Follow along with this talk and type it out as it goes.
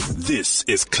This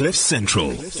is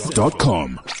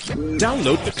CliffCentral.com.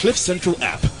 Download the Cliff Central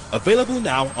app. Available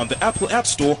now on the Apple App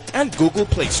Store and Google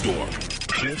Play Store.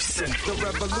 Cliff Central.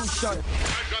 I've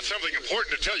got something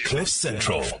important to tell you.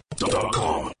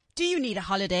 CliffCentral.com. Do you need a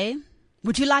holiday?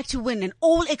 Would you like to win an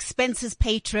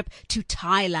all-expenses-paid trip to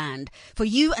Thailand for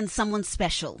you and someone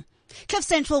special? Cliff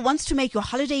Central wants to make your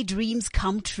holiday dreams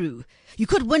come true. You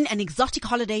could win an exotic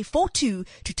holiday for two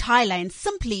to Thailand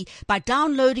simply by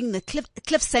downloading the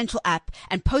Cliff Central app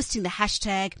and posting the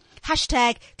hashtag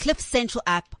Cliff Central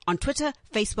app on Twitter,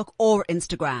 Facebook, or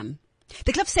Instagram.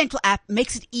 The Cliff Central app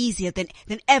makes it easier than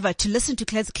ever to listen to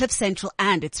Cliff Central,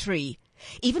 and it's free.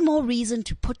 Even more reason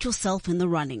to put yourself in the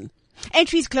running.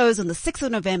 Entries close on the 6th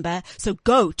of November, so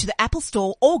go to the Apple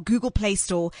Store or Google Play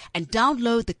Store and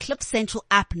download the Cliff Central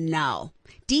app now.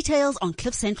 Details on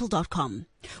cliffcentral.com.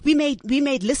 We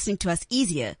made listening to us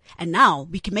easier, and now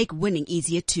we can make winning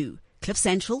easier too.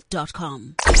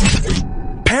 cliffcentral.com.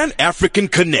 Pan-African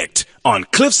Connect on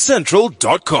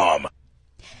cliffcentral.com.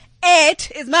 It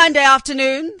is Monday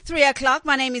afternoon, 3 o'clock.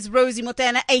 My name is Rosie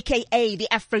Motena, aka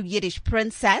the Afro-Yiddish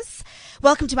Princess.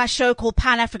 Welcome to my show called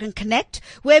Pan-African Connect,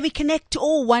 where we connect to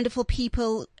all wonderful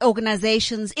people,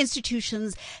 organizations,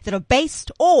 institutions that are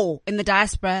based or in the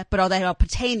diaspora, but they are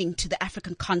pertaining to the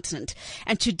African continent.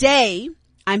 And today,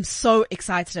 I'm so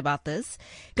excited about this.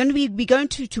 We're going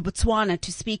to Botswana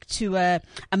to speak to a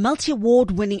multi-award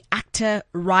winning actor,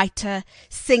 writer,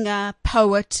 singer,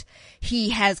 poet.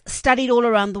 He has studied all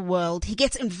around the world. He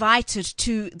gets invited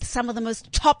to some of the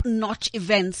most top-notch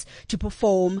events to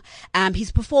perform.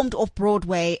 He's performed off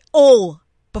Broadway all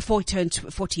before he turned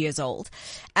 40 years old.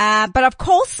 But of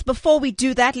course, before we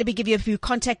do that, let me give you a few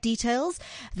contact details.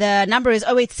 The number is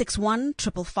 0861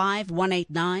 555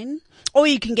 189. Or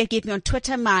you can get me on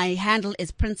Twitter. My handle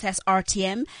is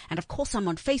PrincessRTM. And of course, I'm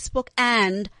on Facebook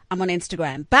and I'm on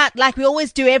Instagram. But like we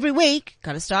always do every week,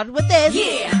 gotta start with this.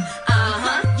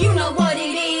 Yeah, you know what it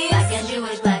is. Black and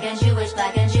Jewish, black and Jewish,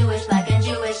 black and Jewish, black and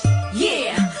Jewish.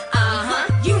 Yeah,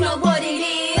 you know what it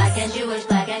is. Black and Jewish,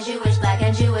 black and Jewish, black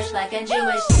and Jewish, black and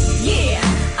Jewish. Yeah,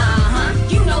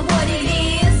 you know what it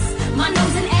is. My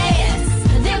nose and ass,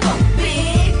 they're both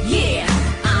big. Yeah,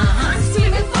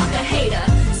 screaming fuck a hater.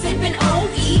 Sipping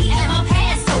OE at my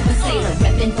Passover Seder.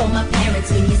 Repping for my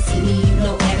parents. When you see me, you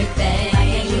know everything. Black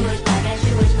and Jewish, black and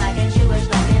Jewish, black and Jewish,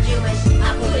 black and Jewish.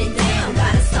 I put it down,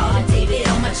 got a star of David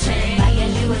on my chain. Black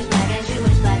and Jewish, black and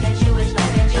Jewish, black and Jewish,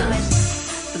 black and Jewish.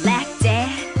 Black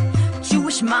dad,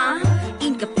 Jewish mom,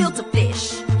 eating gefilte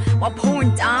fish while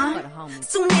pouring down.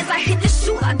 Soon as I hit the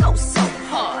shoot, I go so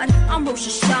hard. I'm Rosh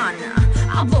Hashanah,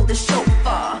 I'll blow the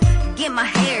shofar, get my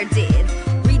hair did,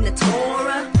 reading the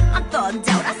Torah. I'm thugged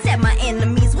out, I set my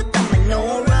enemies with the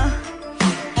menorah.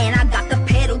 And I got the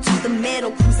pedal to the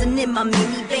metal, cruising in my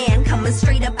minivan, coming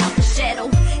straight up out the shadow.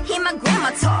 Hear my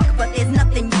grandma talk, but there's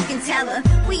nothing you can tell her.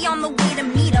 We on the way to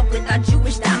meet up with our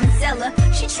Jewish diamond seller.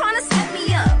 She tryna set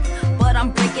me up, but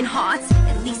I'm breaking hearts.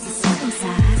 At least he's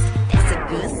circumcised, that's a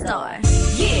good start.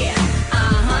 Yeah,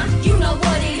 you know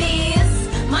what it is.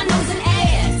 My nose and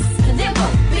ass, they're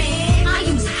both big. I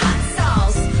use hot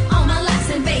sauce on my laps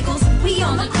and bagels. We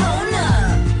on the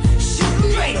corner,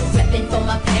 shooting dreidel. Repping for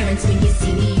my parents. When you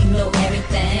see me, you know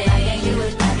everything. Black and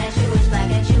Jewish, black and Jewish,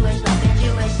 black and Jewish, black and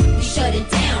Jewish. We shut it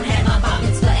down, had my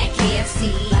bobbins for at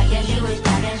KFC. Black and Jewish,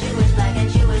 black and Jewish, black and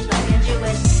Jewish, black and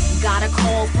Jewish. Got a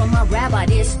call from my rabbi,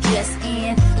 this just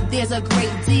in. There's a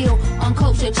great deal on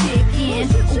kosher chicken.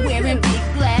 Wearing big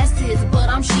glasses, but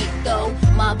I'm chic though.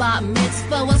 My bar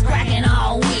mitzvah was cracking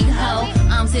all week, ho.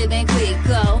 I'm sipping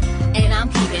Clico, and I'm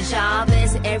keeping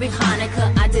Shabbos. Every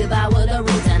Hanukkah, I devour the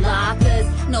roots and lockers.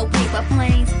 No paper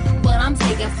planes, but I'm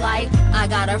taking flight. I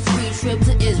got a free trip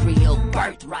to Israel,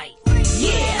 birthright.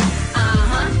 Yeah,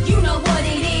 you know what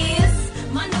it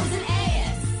is. My nose and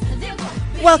ass, they're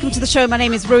both big. Welcome to the show. My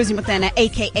name is Rosie Motena,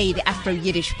 aka the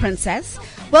Afro-Yiddish Princess.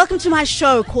 Welcome to my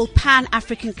show called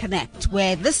Pan-African Connect,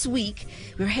 where this week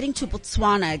we're heading to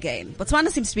Botswana again. Botswana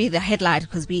seems to be the headline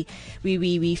because we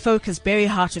focused very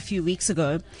hard a few weeks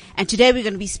ago. And today we're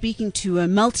going to be speaking to a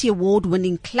multi-award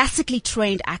winning, classically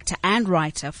trained actor and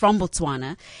writer from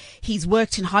Botswana. He's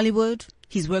worked in Hollywood.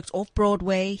 He's worked off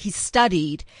Broadway. He's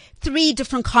studied 3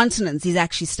 different continents. He's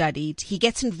actually studied. He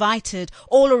gets invited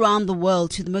all around the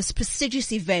world to the most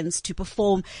prestigious events to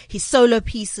perform his solo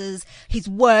pieces, his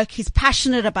work. He's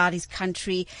passionate about his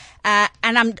country. And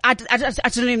I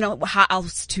don't even know how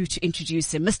else to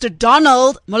introduce him. Mr.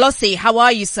 Donald Molosi, how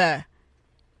are you, sir?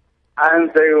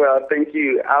 I'm very well, thank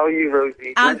you. How are you,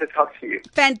 Rosie? Nice to talk to you.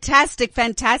 Fantastic.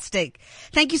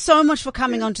 Thank you so much for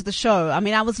coming onto the show. I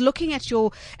mean, I was looking at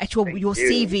your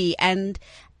CV, and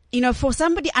for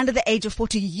somebody under the age of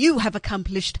 40, you have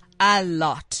accomplished a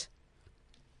lot.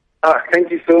 Thank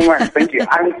you so much. Thank you.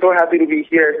 I'm so happy to be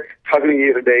here talking to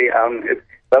you today. It's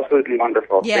absolutely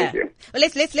wonderful. Yeah. Thank you. Well,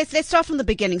 let's start from the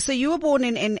beginning. So you were born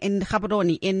in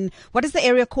Gaborone, in what is the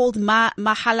area called?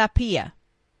 Mahalapia.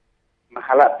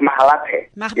 Mahalape.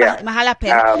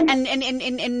 Mahalape.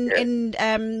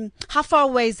 And how far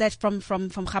away is that from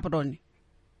Gaborone?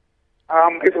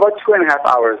 It's about 2.5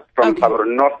 hours from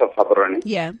Gaborone, north of Gaborone.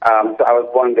 Yeah. So I was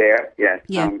born there. Yes.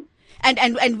 Yeah.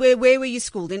 And where were you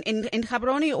schooled in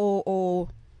Gaborone or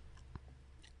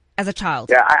as a child?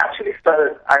 Yeah,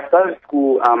 I started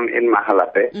school in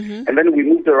Mahalape, and then we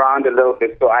moved around a little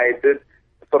bit. So I did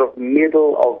sort of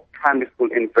middle of primary school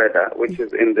in Breda, which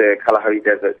is in the Kalahari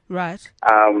Desert. Right.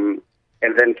 And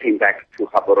then came back to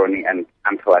Gaborone and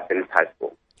until I finished high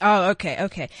school. Oh,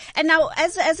 okay. And now,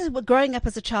 as growing up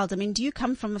as a child, I mean, do you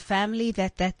come from a family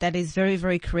that is very,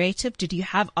 very creative? Did you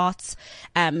have arts,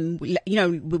 within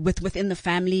the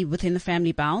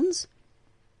family bounds?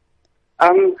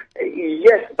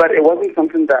 Yes, but it wasn't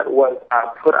something that was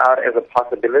put out as a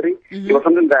possibility. It was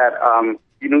something that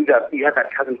that you had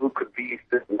that cousin who could be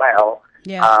this well,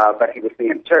 but he was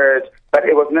singing in church. But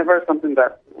it was never something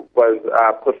that was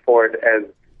put forward as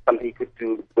something you could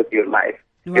do with your life.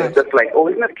 Right. It was just like, oh,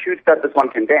 isn't it cute that this one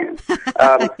can dance? So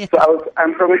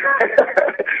I'm from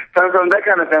that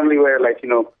kind of family where, like,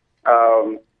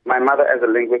 my mother as a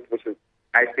linguist, which is,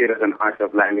 I see it as an art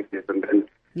of languages, and then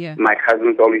my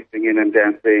cousin's always singing and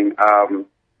dancing.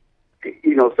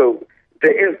 So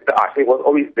there is the art. It was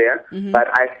always there, but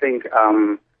I think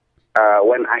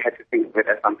when I had to think of it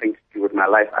as something to do with my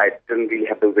life, I didn't really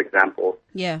have those examples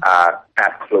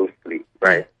that closely,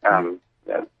 right?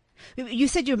 Yeah. You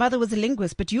said your mother was a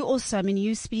linguist, but you also, I mean,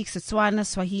 you speak Setswana,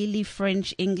 Swahili,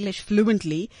 French, English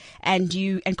fluently, and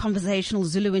conversational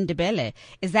Zulu and Ndebele.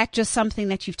 Is that just something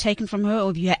that you've taken from her, or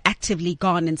have you actively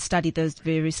gone and studied those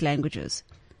various languages?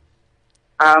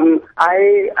 I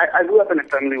grew up in a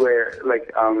family where,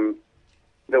 like,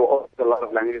 there were also a lot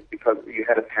of languages because you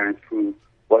had a parent who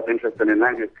was interested in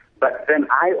language. But then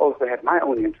I also had my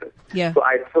own interest. Yeah. So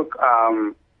I took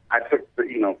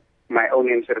my own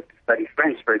initiative to study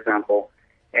French, for example.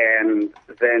 And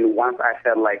then once I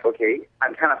felt like, okay,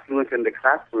 I'm kind of fluent in the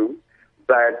classroom,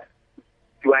 but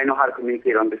do I know how to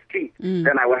communicate on the street?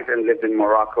 Then I went and lived in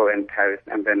Morocco and Paris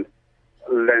and then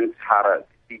learned how to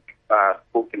speak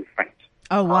spoken French.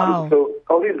 Oh, wow. So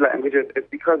all these languages, it's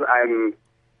because I'm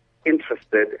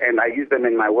interested and I use them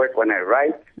in my work when I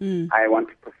write. I want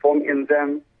to perform in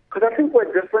them because I think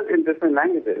we're different in different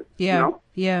languages. Yeah,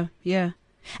 yeah.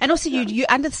 And also you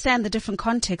understand the different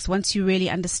contexts once you really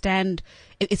understand,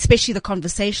 especially the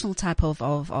conversational type of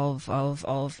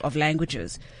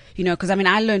languages, because I mean,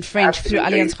 I learned French through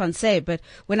Alliance Française, but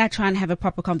when I try and have a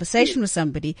proper conversation with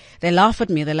somebody, they laugh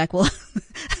at me. They're like, well,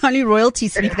 only royalty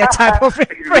speak that type of French.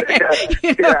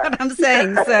 You know what I'm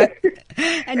saying? So,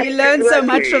 and you learn so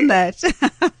much from that.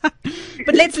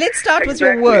 But let's start with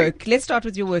your work. Let's start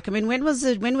with your work. I mean, when was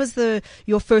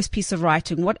your first piece of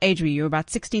writing? What age were you? About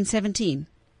 16, 17?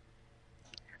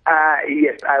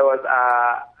 Yes, I was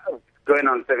going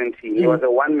on 17. It was a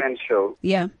one-man show.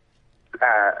 Yeah.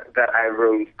 That I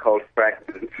wrote called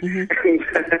Fragments.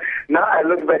 Now I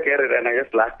look back at it and I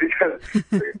just laugh because,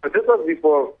 but this was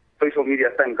before social media,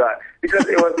 thank God, because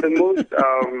it was the most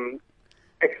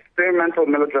experimental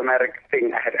melodramatic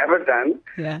thing I had ever done.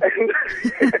 Yeah.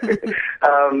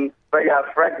 But yeah,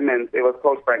 Fragments. It was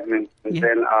called Fragments, and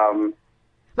then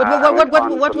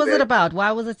what was it about?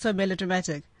 Why was it so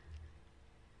melodramatic?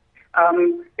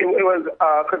 It was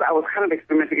because I was kind of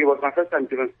experimenting. It was my first time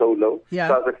doing solo, so I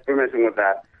was experimenting with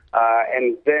that.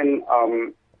 And then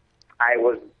I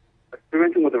was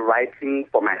experimenting with the writing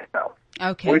for myself,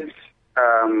 which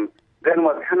then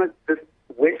was kind of this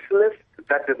wish list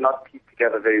that did not piece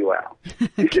together very well.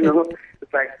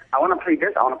 It's like, I want to play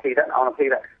this, I want to play that, I want to play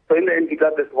that. So in the end, we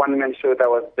got this one-man show that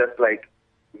was just like,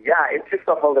 it ticks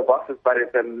off all the boxes, but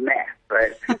it's a mess,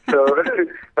 right? So,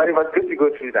 but it was good to go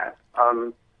through that.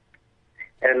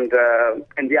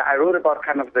 I wrote about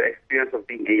kind of the experience of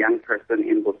being a young person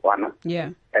in Botswana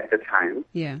at the time.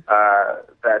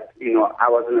 That, I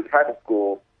was in a private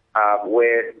school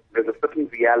where there's a certain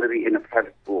reality in a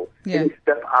private school. And you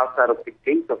step outside of the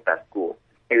gates of that school,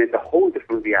 and it's a whole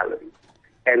different reality.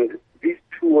 And these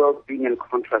two worlds being in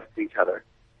contrast to each other,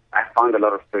 I found a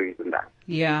lot of stories in that.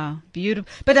 Yeah, beautiful.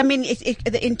 But I mean,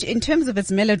 in terms of its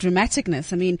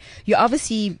melodramaticness, I mean,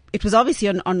 it was obviously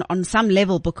on some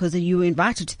level because you were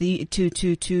invited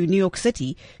to New York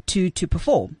City to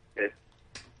perform. Yes.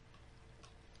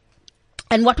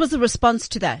 And what was the response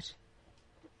to that?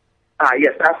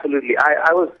 Yes, absolutely.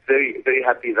 I was very, very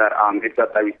happy that it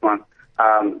got that response.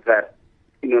 That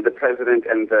the president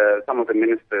and some of the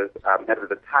ministers at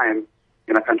the time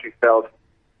in our country felt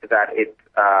that it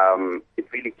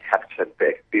really captured the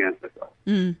experiences of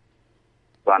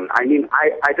fun. I mean,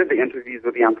 I did the interviews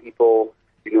with young people.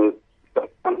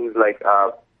 Someone who's like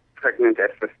pregnant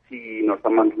at 15, or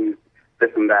someone who's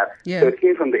this and that. Yeah. So it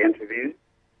came from the interviews,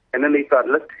 and then they thought,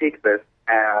 let's take this.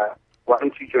 Why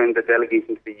don't you join the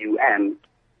delegation to the UN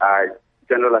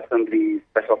General Assembly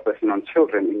Special Session on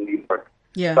Children in New York?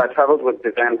 Yeah. So I traveled with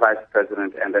the then Vice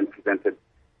President and then presented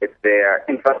it there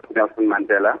in front of Nelson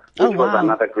Mandela, which was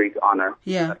another great honor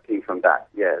that came from that.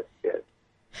 Yes, yes.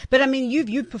 But I mean,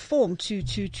 you've performed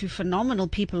to phenomenal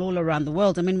people all around the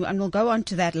world. I mean, and we'll go on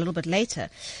to that a little bit later.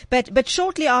 But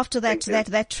shortly after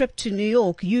that trip to New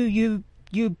York, you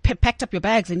packed up your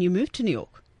bags and you moved to New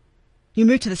York. You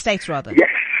moved to the States, rather. Yes.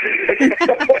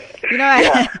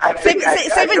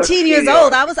 17 years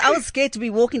old. I was scared to be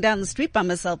walking down the street by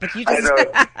myself. But you just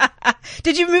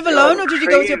did you move alone or did you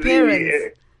go with your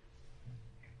parents?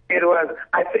 It was,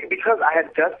 I think, because I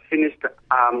had just finished the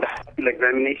high school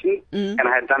examinations and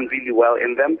I had done really well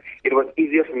in them. It was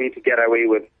easier for me to get away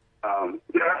with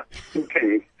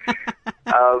things,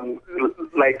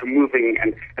 like moving,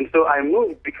 and so I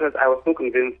moved because I was so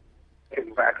convinced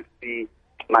I could see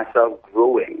myself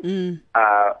growing.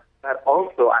 But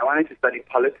also, I wanted to study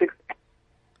politics.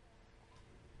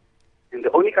 And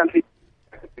the only country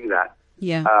that could do that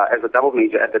as a double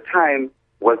major at the time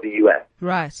was the U.S.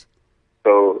 Right.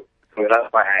 So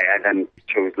that's why I then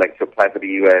chose to apply for the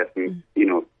U.S. and,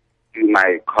 do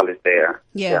my college there.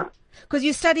 Yeah. Because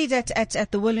you studied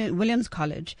at the Williams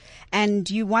College and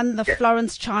you won the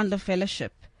Florence Chandler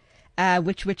Fellowship.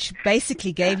 Which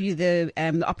basically gave you the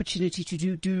opportunity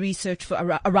to do research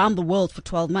for around the world for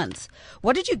 12 months.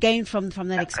 What did you gain from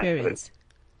that experience?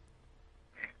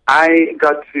 I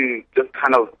got to just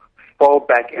kind of fall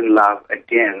back in love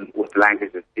again with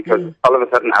languages because all of a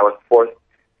sudden I was forced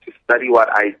to study what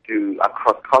I do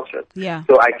across cultures. Yeah.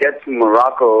 So I get to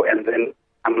Morocco and then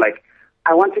I'm like,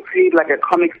 I want to create like a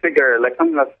comic figure, like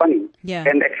something that's funny. Yeah.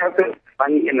 And a character that's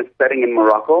funny in a setting in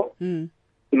Morocco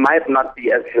might not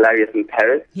be as hilarious in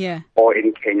Paris or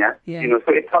in Kenya. Yeah.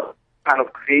 So it helps kind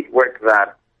of create work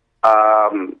that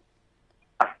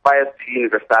aspires to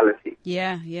universality.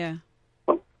 Yeah, yeah.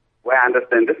 Where I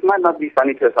understand this might not be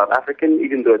funny to a South African,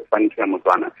 even though it's funny to a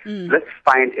Motswana. Let's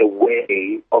find a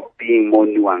way of being more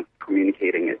nuanced,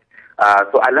 communicating it.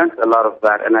 So I learned a lot of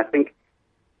that, and I think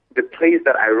the plays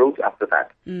that I wrote after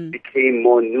that became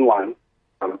more nuanced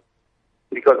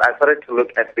because I started to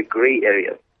look at the gray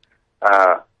areas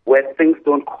where things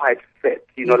don't quite fit.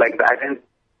 Like the identity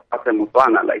of a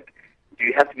Motswana, like, do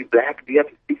you have to be black? Do you have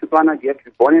to speak Botswana? Do you have to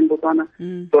be born in Botswana?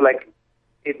 So,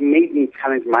 it made me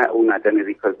challenge my own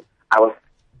identity because I was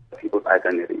people's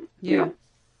identity. Yeah.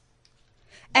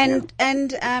 And then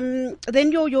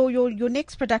your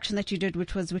next production that you did,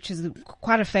 which is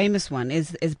quite a famous one,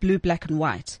 is Blue, Black and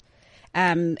White.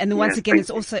 And then once again, it's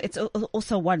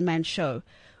also a one-man show.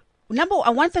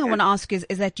 One thing I want to ask is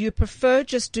that do you prefer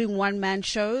just doing one-man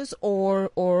shows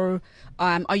or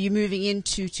are you moving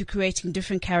into creating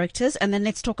different characters? And then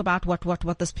let's talk about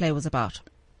what this play was about.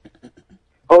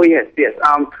 Oh, yes.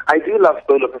 I do love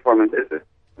solo performances. It's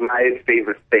my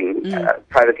favorite thing,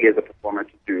 privately as a performer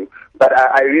to do. But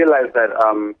I realized that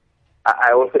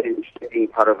I also enjoy being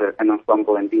part of an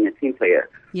ensemble and being a team player.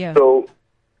 Yeah. So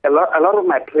a lot of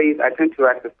my plays, I tend to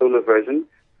write the solo version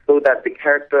so that the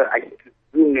character, I get to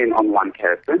zoom in on one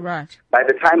character. Right. By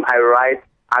the time I write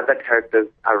other characters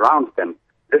around them,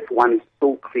 this one is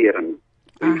so clear to me.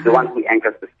 He's the one who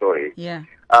anchors the story. Yeah.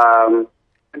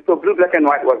 And so Blue, Black and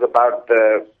White was about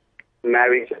the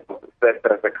marriage of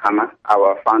Sister Zakama,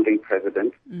 our founding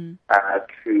president,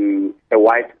 to a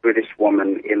white British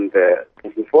woman in the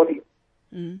 1940s.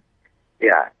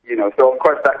 Yeah, so of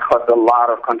course that caused a lot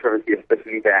of controversy,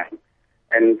 especially then.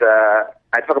 And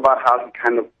I talk about how he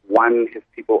kind of won his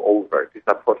people over to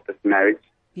support this marriage.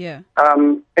 Yeah.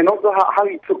 And also how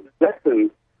he took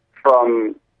lessons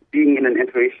from being in an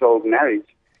interracial marriage.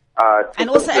 And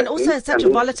also at such a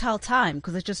volatile time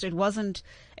because it wasn't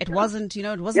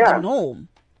the norm.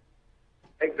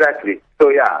 Exactly.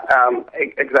 So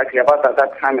exactly about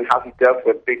that time and how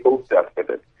they both dealt with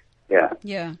it. Yeah.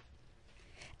 Yeah.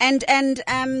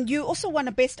 And you also won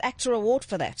a Best Actor award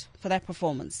for that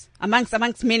performance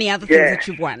amongst many other things that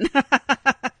you've won.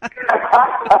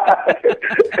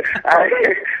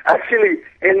 Actually,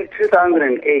 in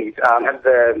 2008 at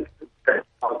the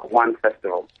One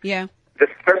Festival. Yeah. The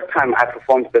first time I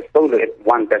performed the solo, it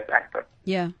won Best Actor.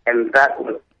 Yeah. And that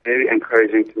was very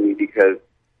encouraging to me because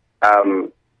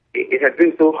it has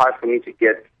been so hard for me to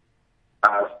get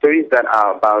stories that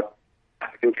are about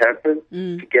African characters,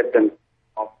 to get them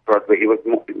off Broadway. It was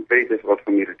very difficult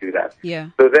for me to do that. Yeah.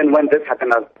 So then when this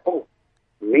happened, I was like,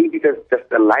 maybe there's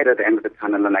just a light at the end of the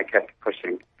tunnel, and I kept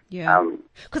pushing. Yeah.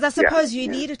 Because I suppose you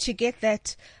needed to get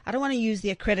that, I don't want to use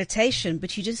the accreditation,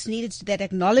 but you just needed that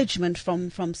acknowledgement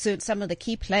from some of the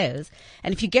key players.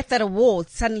 And if you get that award,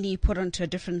 suddenly you put onto a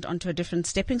different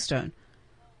stepping stone.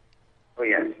 Oh,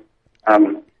 yes.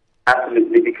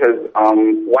 Absolutely, because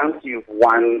once you've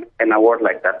won an award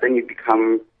like that, then you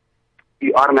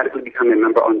automatically become a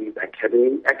member on these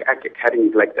academies,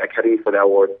 like the Academy for the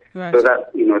Awards, right. So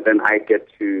that, then I get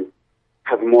to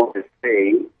have more to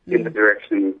say in the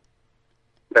direction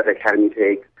that the Academy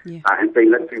takes, and say,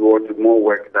 let's reward with more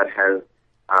work that has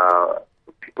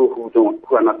people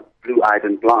who are not blue-eyed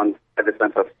and blonde at the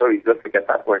center of stories. Let's get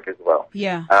that work as well.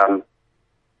 Yeah. So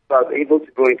I was able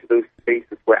to go into those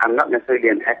spaces where I'm not necessarily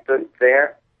an actor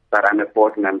there, but I'm a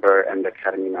board member and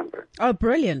Academy member. Oh,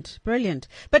 brilliant.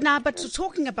 But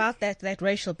talking about that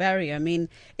racial barrier, I mean,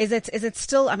 is it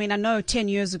still, I mean, I know 10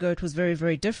 years ago it was very,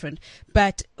 very different,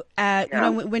 but,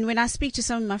 when I speak to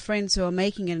some of my friends who are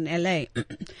making it in LA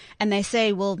and they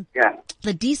say,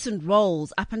 the decent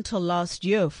roles up until last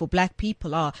year for black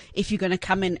people are if you're going to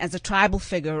come in as a tribal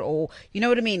figure or, you know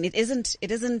what I mean? It isn't,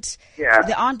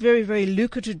 there aren't very, very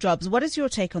lucrative jobs. What is your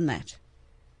take on that?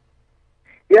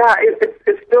 Yeah,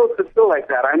 it's still like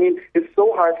that. I mean, it's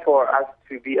so hard for us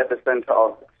to be at the center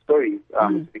of stories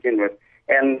to begin with.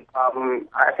 And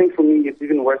I think for me, it's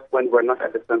even worse when we're not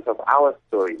at the center of our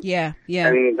stories. Yeah.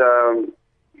 And,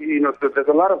 so there's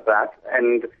a lot of that.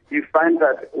 And you find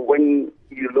that when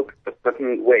you look a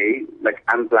certain way, like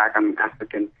I'm black, I'm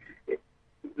African,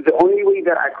 the only way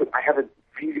that I have a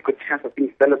really good chance of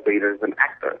being celebrated as an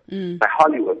actor by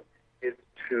Hollywood is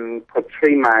to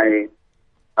portray my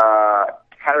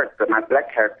my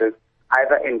black characters,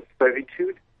 either in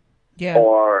servitude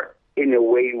or in a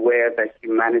way where the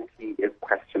humanity is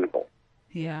questionable.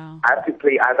 Yeah. I have to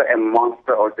play either a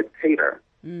monster or dictator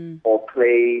or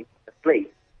play a slave.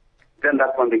 Then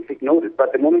that's when they take notice.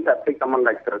 But the moment I play someone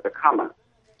like Sarah Kama,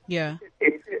 they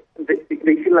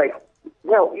feel like,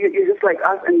 well, you're just like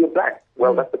us and you're black.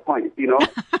 Well, that's the point, So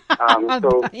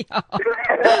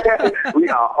we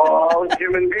are all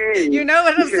human beings. You know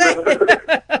what I'm saying?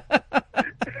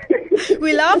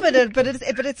 We laugh at it, but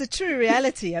it's a true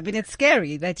reality. I mean, it's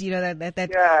scary that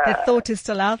that thought is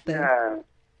still out there.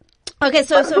 Yeah. Okay,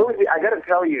 so I got to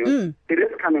tell you, it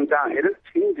is coming down. It is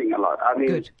changing a lot. I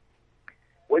mean,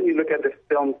 when you look at the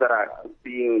films that are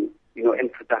being in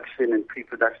production and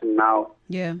pre-production now,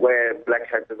 where black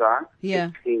characters are,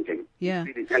 it's changing. Yeah.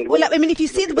 And I mean, if you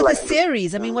see it with the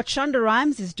series, I mean, what Shonda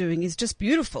Rhimes is doing is just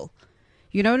beautiful.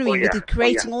 You know what I mean? With it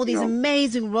creating all these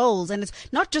amazing roles, and it's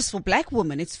not just for black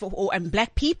women, it's for and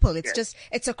black people. It's just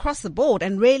it's across the board,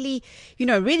 and really,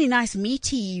 really nice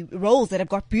meaty roles that have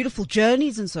got beautiful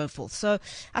journeys and so forth. So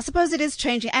I suppose it is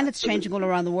changing, and it's changing all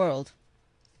around the world.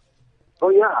 Oh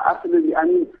yeah, absolutely. I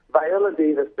mean, Viola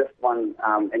Davis just won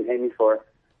an Emmy for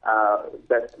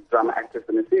Best Drama Actress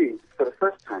in a Series for the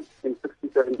first time in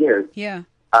 67 years. Yeah.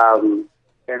 And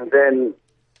then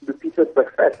Lupita's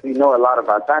success, we know a lot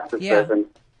about that success. And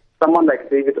someone like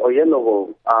David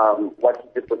Oyelowo, what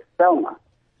he did with Selma.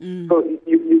 So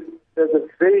there's a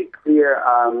very clear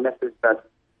message that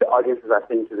the audiences are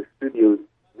saying to the studios.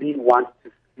 We want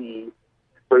to see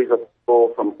stories of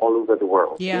people from all over the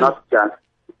world, not just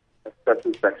a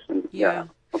certain section.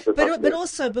 But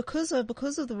also because of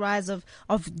the rise of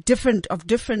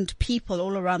different people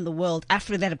all around the world,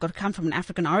 Africa that have got to come from an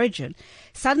African origin,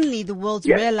 suddenly the world's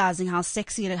realizing how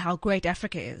sexy and how great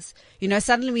Africa is.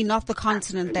 Suddenly we're not the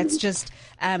continent that's just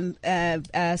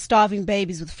starving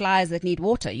babies with flies that need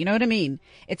water. You know what I mean?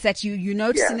 It's that you're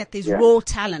noticing that there's raw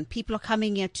talent. People are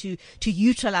coming here to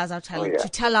utilize our talent, to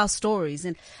tell our stories.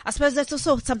 And I suppose that's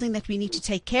also something that we need to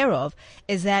take care of,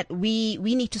 is that we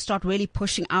need to start really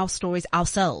pushing our stories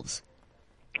ourselves.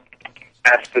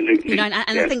 Absolutely. And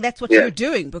I think that's what you're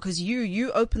doing, because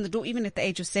you opened the door even at the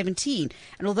age of 17.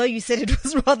 And although you said it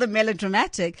was rather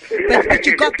melodramatic, but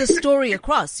you got the story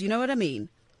across. You know what I mean?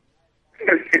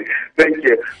 Thank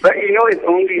you. But it's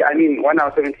only, when I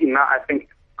was 17, now I think,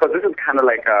 because this is kind of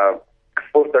like a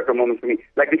full circle moment for me.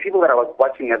 Like the people that I was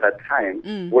watching at that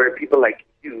time were people like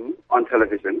you on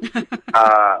television.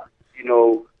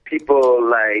 People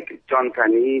like John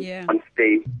Kani on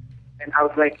stage. And I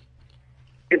was like,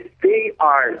 if they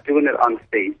are doing it on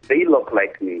stage, they look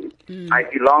like me. I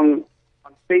belong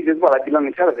on stage as well. I belong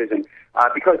in television.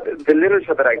 Because the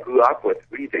literature that I grew up with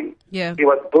reading, it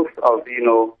was books of,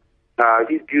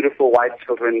 these beautiful white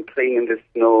children playing in the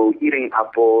snow, eating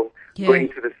apples, going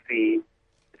to the sea.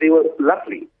 They were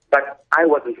lovely, but I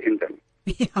wasn't in them.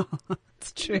 Yeah,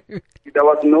 it's true. There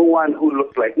was no one who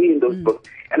looked like me in those books.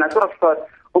 And I sort of thought,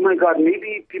 oh my God,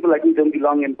 maybe people like me don't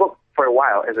belong in books for a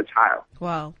while as a child.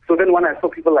 Wow. So then when I saw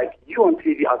people like you on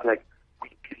TV, I was like, we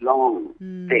belong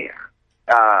there.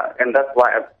 And that's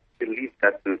why I believed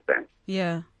that since then.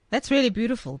 Yeah, that's really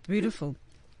beautiful, beautiful.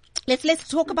 Let's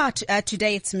talk about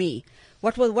Today It's Me.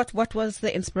 What was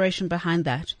the inspiration behind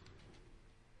that?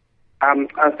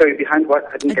 Sorry, behind what?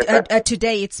 I didn't get that.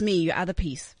 Today It's Me, your other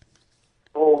piece.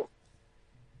 Oh,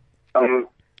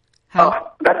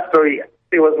 that story.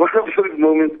 It was one of those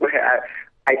moments where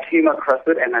I came across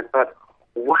it and I thought,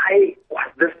 why was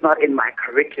this not in my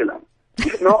curriculum?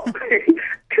 You know,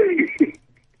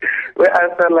 where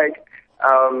I felt like,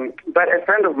 but a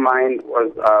friend of mine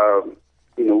was,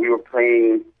 we were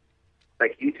playing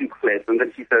like YouTube clips, and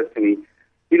then she says to me,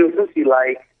 since you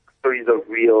like stories of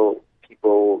real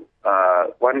people,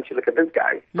 why don't you look at this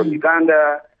guy from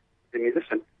Uganda, the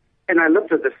musician? And I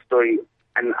looked at this story,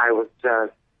 and I was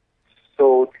just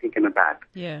so taken aback.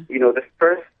 Yeah. The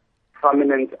first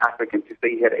prominent African to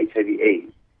say he had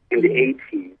HIV/AIDS in the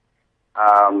 80s,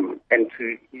 and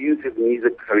to use his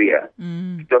music career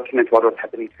to document what was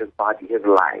happening to his body, his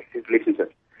life, his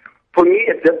relationships. For me,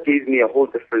 it just gave me a whole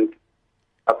different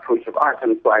approach of art,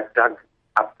 and so I dug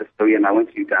up the story, and I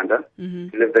went to Uganda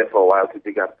to live there for a while to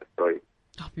dig up the story.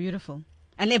 Oh, beautiful.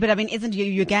 But I mean, isn't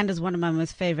Uganda is one of my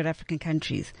most favorite African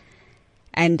countries?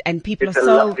 And people it's are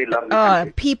so lovely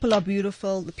country. People are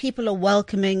beautiful. The people are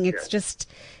welcoming. It's just,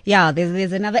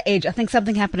 there's another age. I think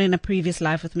something happened in a previous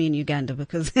life with me in Uganda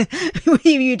because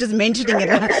you just mentioning it.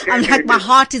 I'm like, my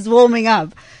heart is warming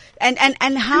up. And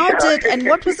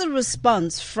what was the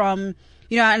response from,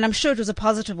 and I'm sure it was a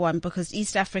positive one because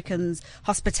East Africans'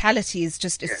 hospitality is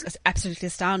just is absolutely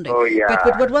astounding. Oh, yeah.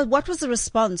 But what was the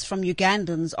response from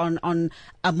Ugandans on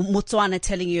Motswana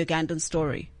telling you Ugandan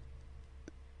story?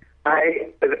 I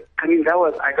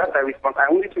got that response. I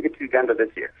only took it to Uganda this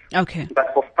year. Okay.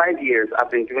 But for 5 years,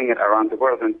 I've been doing it around the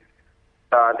world, and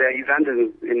there are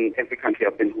Ugandans in every country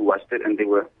I've been who watched it, and they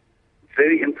were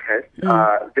very impressed.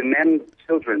 The men,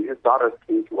 children, his daughters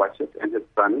came to watch it, and his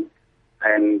son,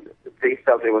 and they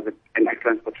felt it was an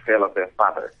excellent portrayal of their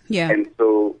father. Yeah. And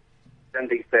so then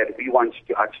they said, we want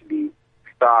you to actually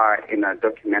star in a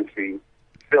documentary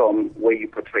film where you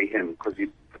portray him, because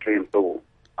you portray him so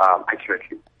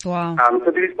accurately. Wow.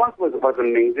 So the response was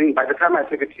amazing. By the time I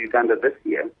took it to Uganda this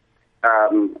year, I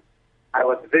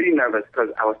was very nervous because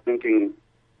I was thinking,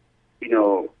 and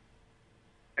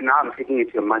now I'm taking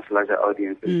it to a much larger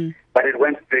audience. But it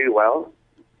went very well,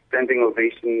 standing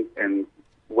ovations, and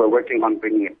we're working on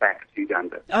bringing it back to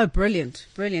Uganda. Oh, brilliant.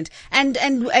 And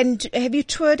have you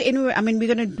toured anywhere? I mean,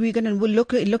 we're gonna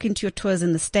look into your tours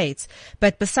in the States.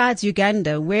 But besides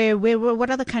Uganda, what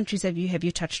other countries have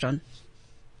you touched on?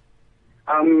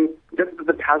 Just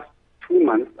the past 2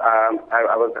 months, I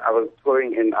was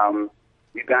touring in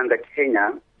Uganda,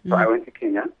 Kenya. So I went to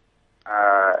Kenya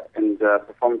and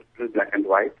performed Blue, Black and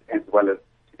White, as well as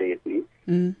Today It's Me,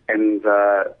 and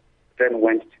then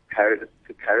went to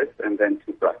Paris, and then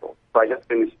to Brussels. So I just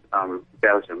finished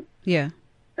Belgium. Yeah.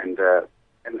 And that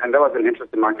was an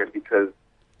interesting market because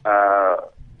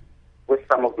with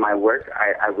some of my work,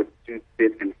 I would do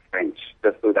bits in French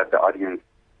just so that the audience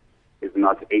is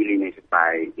not alienated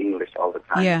by English all the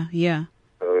time. Yeah.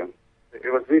 So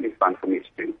it was really fun for me to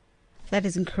do. That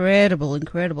is incredible.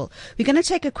 We're going to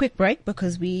take a quick break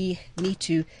because we need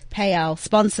to pay our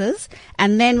sponsors,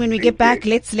 and then when we get back,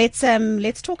 let's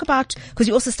talk about, because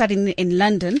you also studied in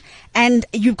London, and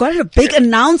you've got a big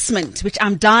announcement, which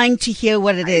I'm dying to hear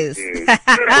what it is.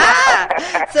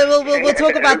 So we'll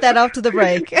talk about that after the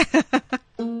break.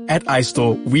 At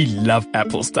iStore, we love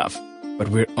Apple stuff, but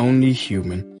we're only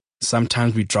human.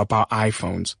 Sometimes we drop our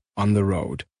iPhones on the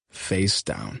road, face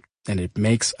down, and it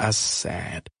makes us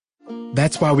sad.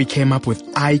 That's why we came up with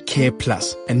iCare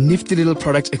Plus, a nifty little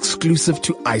product exclusive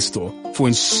to iStore for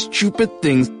when stupid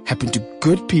things happen to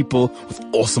good people with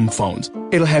awesome phones.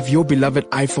 It'll have your beloved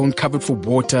iPhone covered for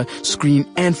water,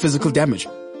 screen, and physical damage.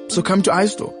 So come to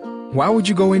iStore. Why would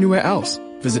you go anywhere else?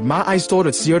 Visit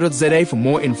myistore.co.za for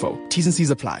more info. T's and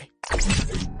C's apply.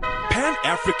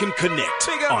 Pan-African Connect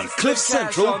on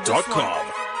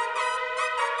CliffCentral.com.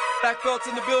 Black belts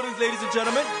in the buildings, ladies and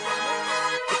gentlemen.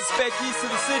 With the spare keys to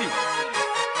the city.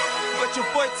 You got your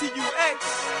boy TUX,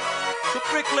 the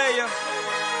bricklayer,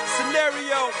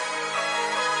 Scenario.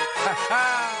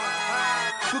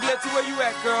 Google it to where you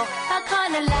at, girl.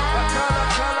 Kala,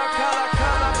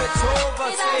 Betova,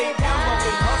 say, I've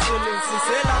been hustling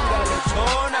since Elanga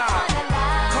Lechona.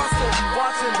 Costa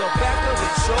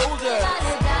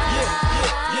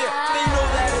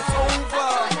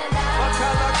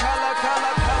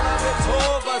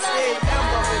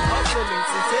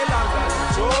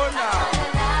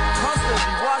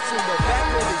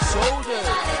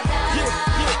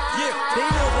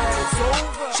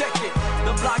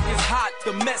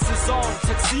The mess is on,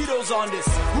 tuxedos on this.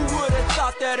 Who would have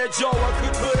thought that a Joa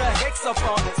could put a hex up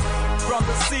on us? From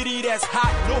the city that's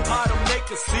hot, know how to make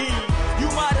a scene. You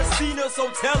might have seen us on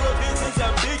televisions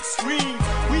and big screens.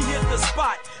 We hit the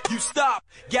spot, you stop,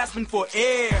 gasping for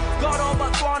air. Got all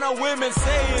Botswana women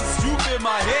saying, "Stoop in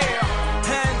my hair."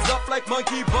 Hands up like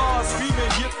monkey bars,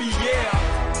 screaming yippee yeah.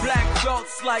 Black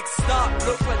belts like stop,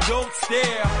 look but don't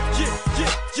stare. Yeah, yeah,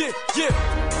 yeah, yeah.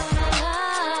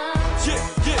 Yeah,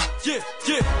 yeah, yeah,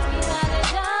 yeah.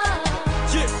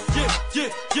 Yeah, yeah,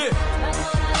 yeah, yeah.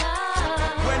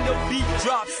 When the beat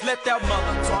drops, let that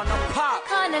mother Tswana pop.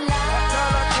 Color,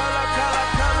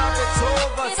 it's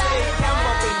over. Say, I'm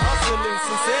up in hustling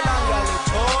since Elanga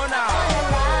Letona.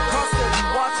 Constantly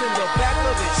watching the back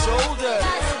of his shoulder.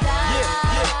 Yeah,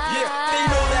 yeah, yeah. They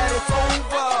know that it's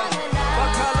over.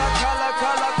 But color,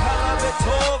 it's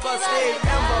over. Say,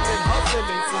 I'm up in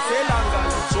hustling since Elanga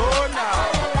Letona.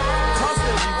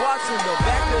 Constantly watching the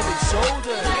back of his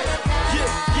shoulder. Yeah,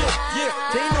 yeah, yeah.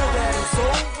 They know that it's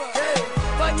over.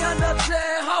 Banyana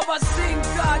tell how I sing,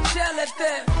 God tell it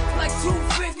there. Like 2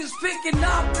 fingers picking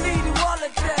up, bleeding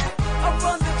wallet there. I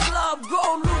run the club,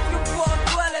 go looking for a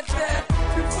toilet there.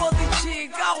 Before the chick,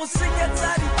 I was singing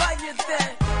Tari Banya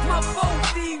there. My phone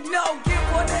thing, no, give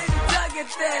 180 target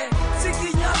there.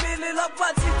 Singing Yamil in a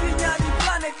pot, singing Yami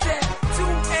planet there. 2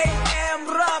 a.m.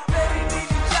 rap, very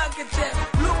needy jacket there.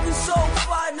 Looking so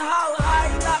fine, how high,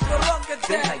 like a rocket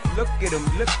there. Like, look at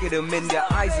them, and their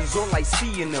eyes is all I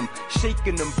see in them.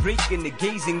 Shaking them, breaking the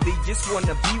gazing, they just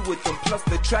wanna be with them. Plus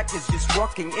the track is just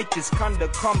rocking, it just kinda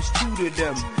comes true to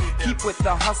them. Keep with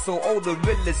the hustle, all the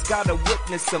realest gotta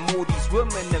witness them. All these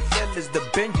women and fellas, the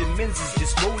Benjamins is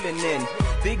just rolling in.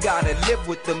 They gotta live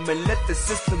with them and let the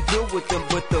system deal with them.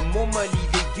 But the more money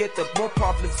they get, the more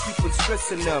problems keep on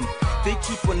stressing them. They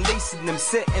keep on lacing them,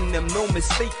 setting them, no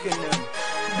mistaking them.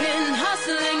 Been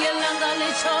hustling Elanga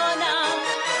Letona.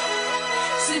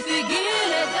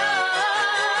 Sifigile da.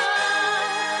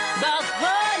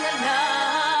 Bakhona la.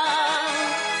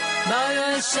 Bayo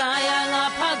shaya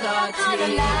ngapagati.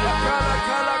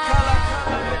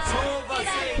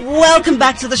 Welcome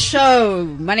back to the show.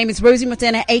 My name is Rosie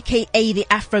Motena, aka the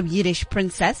Afro-Yiddish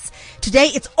Princess. Today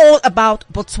it's all about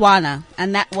Botswana,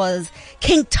 and that was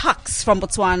King Tux from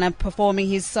Botswana performing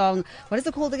his song. What is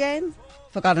it called again?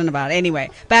 Forgotten about. Anyway,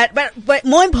 but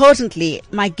more importantly,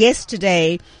 my guest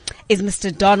today is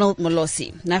Mr. Donald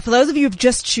Molosi. Now, for those of you who've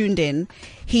just tuned in,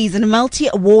 he's a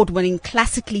multi-award-winning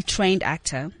classically trained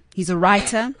actor. He's a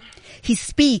writer. He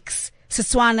speaks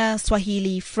Setswana,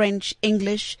 Swahili, French,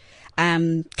 English.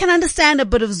 Can understand a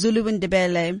bit of Zulu and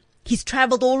Ndebele. He's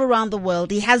traveled all around the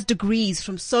world. He has degrees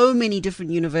from so many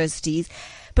different universities,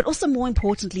 but also more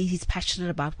importantly, he's passionate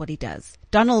about what he does.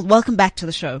 Donald, welcome back to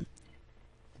the show.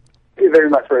 Thank you very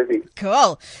much, Rosie.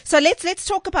 Cool. So let's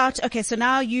talk about, okay, so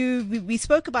now we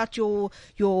spoke about your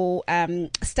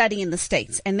studying in the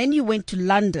States, and then you went to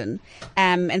London,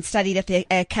 and studied at the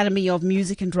Academy of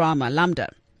Music and Drama, LAMDA.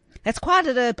 That's quite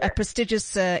a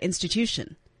prestigious,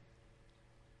 institution.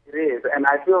 It is, and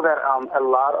I feel that a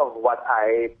lot of what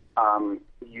I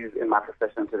use in my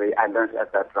profession today, I learned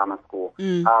at that drama school.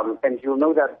 And you'll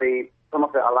know that some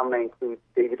of the alumni include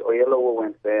David Oyelowo, who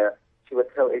went there,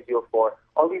 Chiwetel Ejiofor,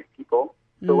 all these people.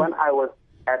 So when I was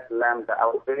at LAMDA, I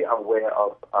was very aware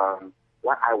of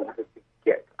what I wanted to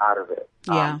get out of it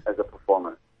as a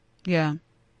performer. Yeah.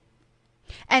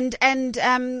 And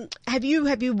have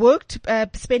you worked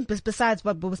spent besides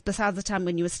the time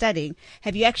when you were studying?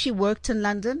 Have you actually worked in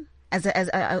London as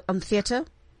on theatre?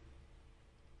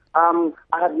 I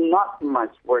have not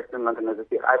much worked in London as a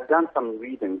theatre. I've done some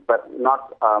readings, but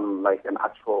not like an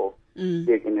actual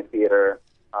gig in a theatre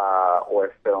or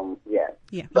a film yet.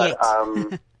 Yeah. But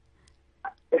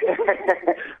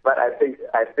but I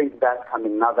think that's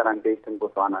coming now that I'm based in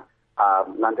Botswana.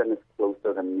 London is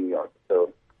closer than New York,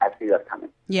 so I see that coming.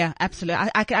 Yeah, absolutely.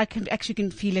 I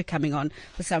can feel it coming on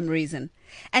for some reason.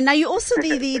 And now you're also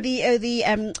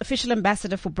the official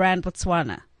ambassador for Brand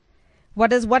Botswana. What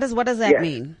does that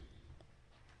mean?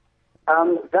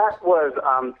 That was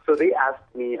so they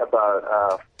asked me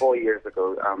about 4 years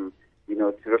ago,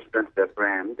 to represent their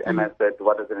brand, and I said,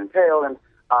 what does it entail? And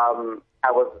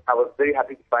I was very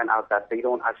happy to find out that they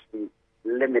don't actually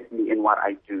limit me in what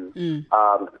I do.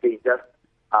 They just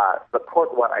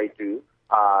support what I do.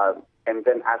 And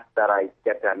then ask that I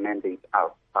get their mandate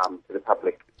out to the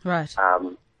public. Right.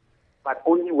 But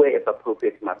only where it's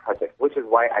appropriate to my project, which is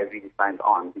why I really signed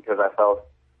on, because I felt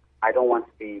I don't want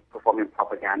to be performing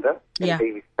propaganda, and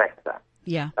they respect that.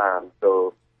 Yeah.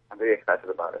 So I'm very excited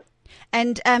about it.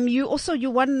 And you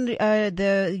won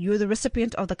you're the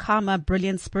recipient of the Karma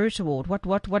Brilliant Spirit Award.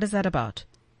 What is that about?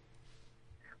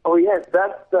 Oh, yes,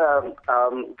 that's the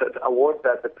award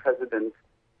that the president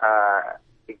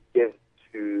gives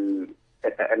to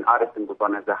an artist in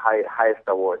Botswana as the highest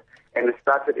award. And it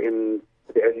started in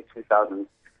the early 2000s.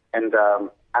 And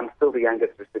I'm still the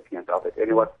youngest recipient of it. And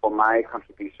it was for my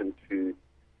contribution to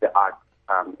the arts.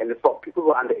 And it's for people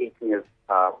who are under 18 years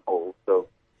old. So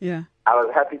yeah, I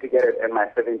was happy to get it in my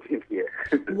 17th year.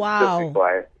 Wow.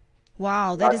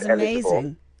 Wow, that is amazing.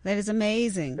 Eligible. That is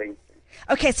amazing. Thank you.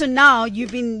 Okay, so now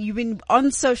you've been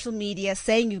on social media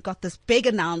saying you've got this big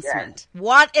announcement. Yeah.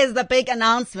 What is the big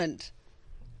announcement?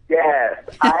 Yes,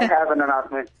 I have an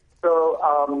announcement. So,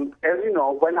 as you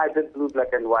know, when I did Blue,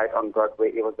 Black and White on Broadway,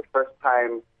 it was the first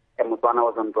time Botswana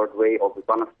was on Broadway or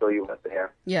Botswana Story was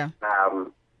there. Yeah.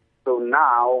 So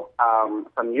now,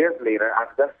 some years later,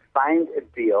 I've just signed a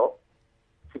deal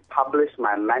to publish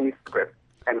my manuscript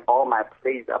and all my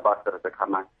plays about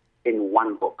Seretse in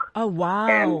one book. Oh, wow.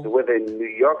 And with a New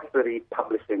York City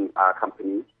publishing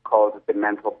company called The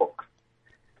Mentor Books.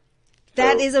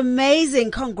 That is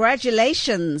amazing.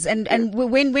 Congratulations. And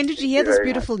when did you hear this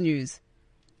beautiful news?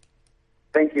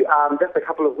 Thank you. Just a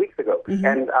couple of weeks ago. Mm-hmm.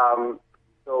 And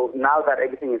so now that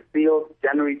everything is sealed,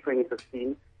 January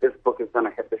 2015, this book is going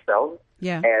to hit the shelves.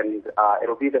 Yeah. And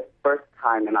it'll be the first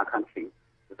time in our country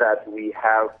that we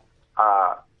have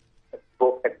a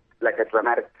book, like a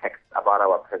dramatic text about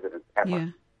our president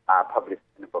ever published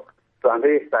in a book. So I'm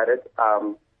very excited.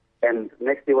 And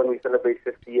next year when we celebrate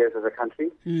 50 years as a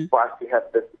country, for us to have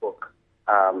this book,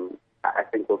 I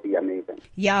think will be amazing.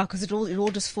 Yeah, because it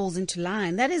all just falls into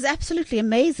line. That is absolutely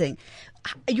amazing.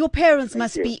 Your parents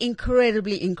must be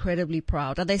incredibly, incredibly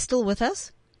proud. Are they still with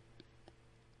us?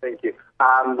 Thank you.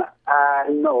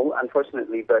 No,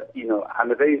 unfortunately, but, you know,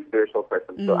 I'm a very spiritual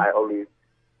person, so I always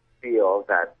feel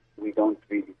that we don't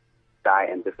really die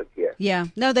and disappear. Yeah.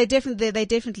 No, they're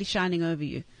definitely shining over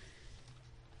you.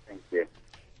 Thank you.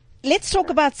 Let's talk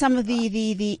about some of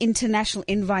the international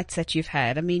invites that you've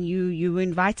had. I mean, you were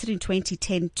invited in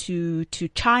 2010 to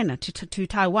China, to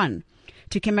Taiwan,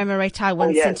 to commemorate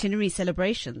Taiwan's centenary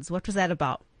celebrations. What was that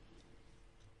about?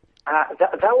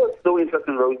 That was so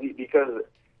interesting, Rosie, because,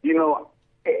 you know,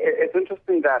 it's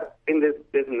interesting that in this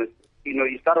business, you know,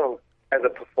 you start off as a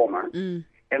performer, and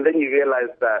then you realize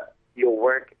that your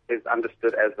work is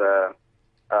understood as a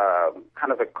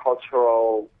kind of a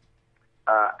cultural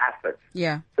asset.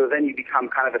 Yeah. So then you become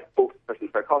kind of a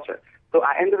spokesperson for culture. So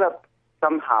I ended up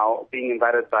somehow being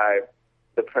invited by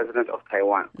the president of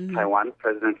Taiwan,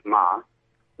 President Ma,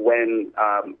 when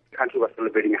the country was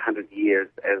celebrating 100 years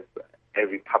as a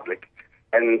republic.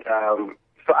 And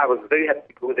so I was very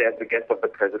happy to go there as the guest of the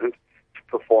president to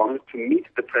perform, to meet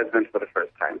the president for the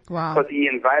first time. Wow. Because he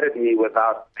invited me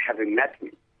without having met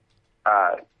me,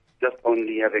 just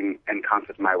only having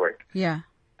encountered my work. Yeah.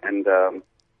 And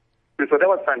so that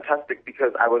was fantastic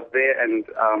because I was there and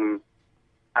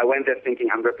I went there thinking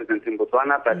I'm representing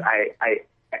Botswana, but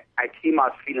I came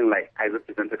out feeling like I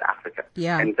represented Africa.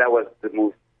 Yeah. And that was the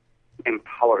most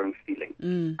empowering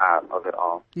feeling of it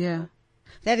all. Yeah.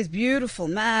 That is beautiful,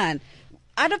 man.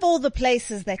 Out of all the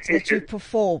places that you've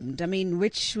performed, I mean,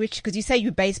 which, because you say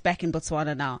you're based back in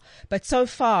Botswana now, but so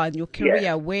far in your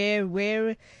career,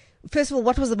 where, first of all,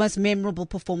 what was the most memorable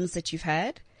performance that you've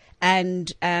had?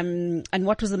 And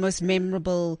what was the most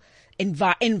memorable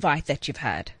invite that you've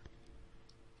had?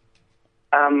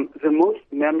 The most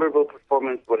memorable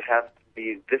performance would have to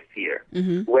be this year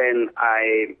when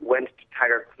I went to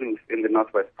Tiger Kloof in the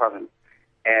Northwest Province,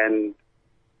 and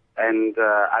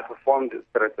I performed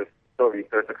Seretse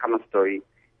story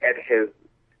at his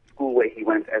school where he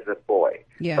went as a boy.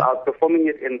 Yeah. So I was performing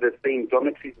it in the same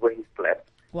dormitories where he slept,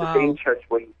 wow. the same church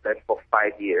where he slept for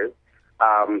 5 years,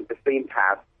 the same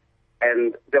path.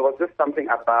 And there was just something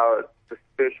about the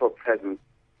spiritual presence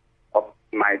of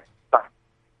my son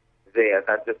there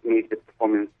that just made the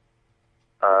performance.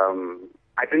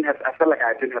 I felt like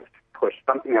I didn't have to push.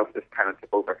 Something else just kind of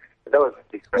took over. But that was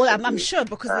well, I'm sure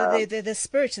because the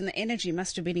spirit and the energy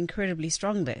must have been incredibly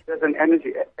strong there. There's an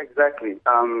energy, exactly.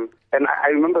 And I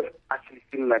remember actually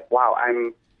feeling like, wow,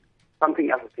 something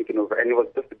else has taken over, and it was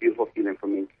just a beautiful feeling for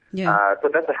me. Yeah. So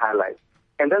that's a highlight.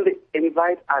 And then the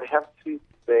invite, I'd have to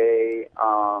say,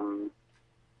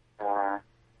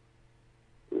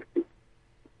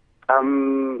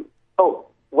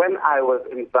 when I was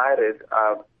invited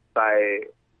by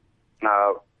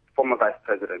former Vice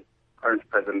President, current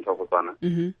President of Botswana,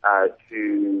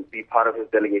 to be part of his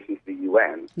delegation to the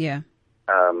UN. Yeah.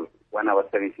 When I was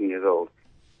 17 years old,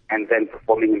 and then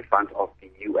performing in front of the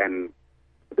UN,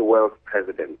 the world's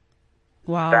president.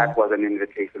 Wow. That was an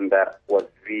invitation that was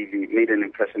really made an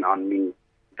impression on me,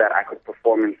 that I could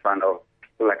perform in front of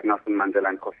people like Nelson Mandela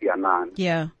and Kofi Annan,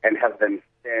 yeah, and have them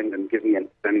stand and give me a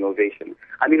standing ovation.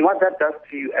 I mean, what that does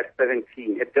to you at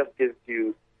 17, it just gives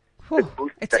you the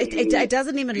boost that you need. It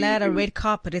doesn't even lay out a red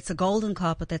carpet. It's a golden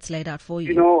carpet that's laid out for you.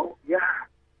 You know, yeah.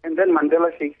 And then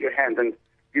Mandela shakes your hand and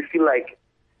you feel like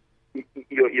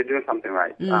you're doing something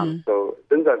right. So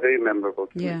those are very memorable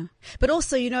to me. But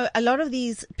also, you know, a lot of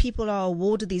these people are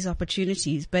awarded these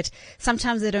opportunities, but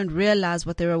sometimes they don't realize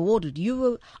what they're awarded. You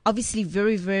were obviously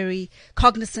very, very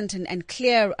cognizant and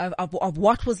clear of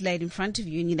what was laid in front of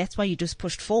you, and that's why you just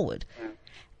pushed forward.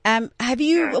 Have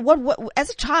you, what, as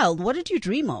a child, what did you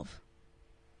dream of?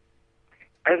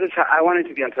 As a child, I wanted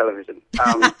to be on television.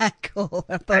 Cool.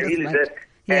 I really did.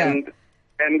 Yeah. And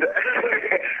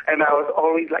and I was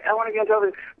always like, I want to be on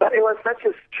television. But it was such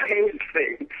a strange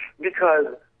thing because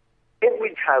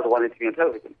every child wanted to be on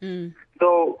television.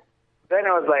 So then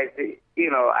I was like, you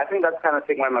know, I think that's kind of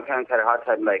thing why my parents had a hard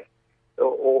time. Like,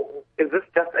 is this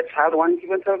just a child wanting to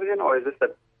be on television, or is this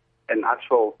an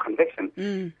actual conviction?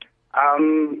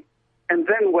 And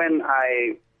then when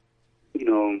I, you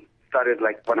know, started,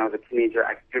 like when I was a teenager,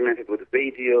 I experimented with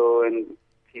radio and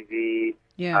TV.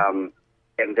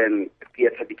 And then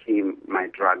theater became my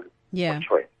drug of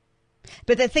choice.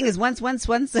 But the thing is, once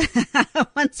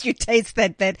you taste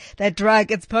that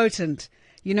drug, it's potent.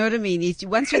 You know what I mean?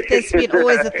 Once you're a thespian,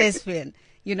 always a thespian.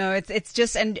 You know, it's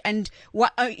just, and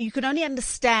what, you can only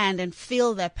understand and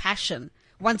feel their passion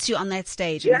once you're on that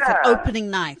stage. And it's that opening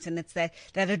night, and it's that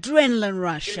adrenaline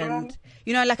rush. And,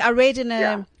 you know, like I read in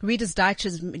a Reader's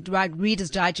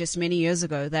Digest many years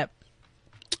ago that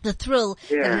the thrill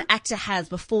that an actor has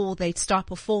before they start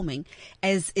performing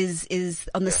is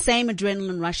on the same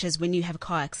adrenaline rush as when you have a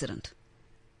car accident.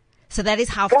 So that is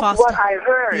how That's fast. What I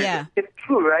heard. Yeah. It's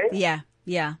true, right? Yeah.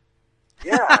 That's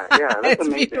it's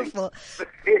amazing. beautiful.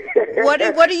 What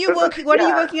are you working? What are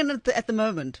you working on at the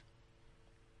moment?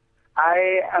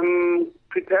 I am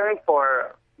preparing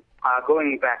for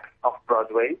going back off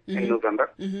Broadway in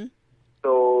November.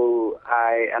 So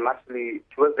I am actually,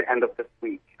 towards the end of this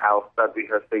week, I'll start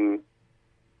rehearsing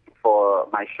for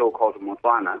my show called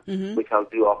Motswana, which I'll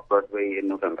do off Broadway in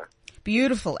November.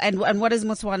 Beautiful. And what is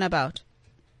Motswana about?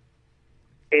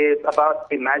 It's about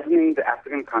imagining the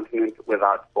African continent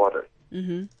without borders.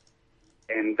 And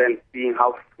then seeing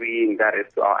how freeing that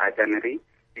is to our identity,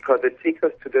 because it takes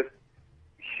us to this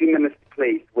humanist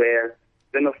place where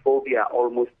xenophobia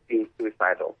almost seems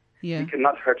suicidal. You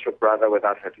cannot hurt your brother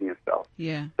without hurting yourself.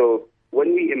 So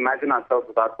when we imagine ourselves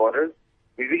without borders,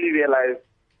 we really realize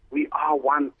we are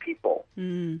one people.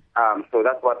 So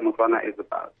that's what Motswana is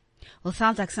about. Well,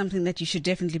 sounds like something that you should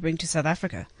definitely bring to South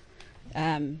Africa.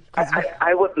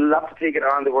 I would love to take it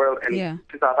around the world and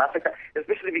to South Africa,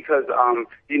 especially because,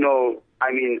 you know,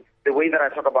 I mean, the way that I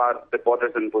talk about the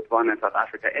borders in Botswana and South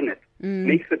Africa in it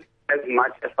makes it as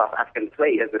much a South African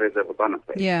play as it is a Botswana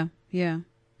play.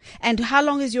 And how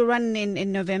long is your run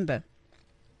in November?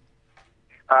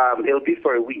 It'll be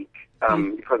for a week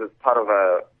because it's part of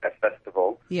a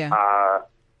festival.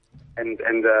 And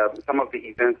some of the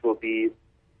events will be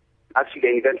actually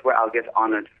an event where I'll get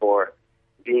honored for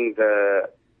being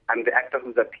I'm the actor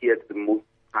who's appeared the most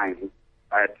times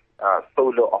at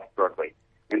solo off-Broadway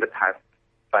in the past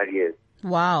 5 years.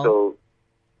 Wow. So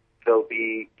they'll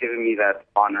be giving me that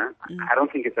honor. I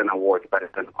don't think it's an award, but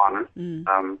it's an honor.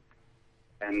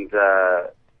 And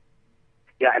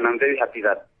I'm very happy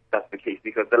that that's the case,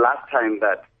 because the last time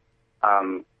that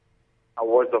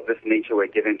awards of this nature were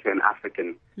given to an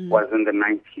African was in the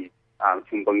 90s,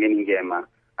 to Mbongeni Ngema,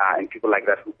 and people like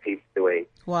that who paved the way.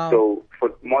 Wow. So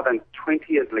for more than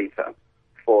 20 years later,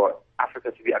 for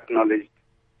Africa to be acknowledged,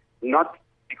 not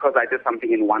because I did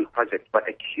something in one project, but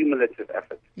a cumulative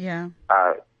effort.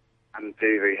 I'm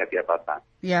very, very happy about that.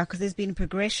 Yeah, because there's been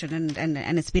progression and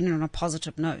it's been on a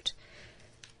positive note.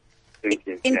 Thank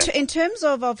you. In terms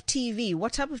of TV,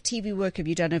 what type of TV work have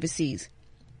you done overseas?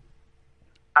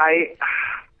 I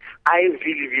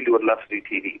really, really would love to do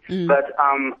TV. But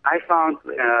I found,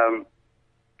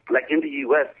 like in the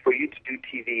U.S., for you to do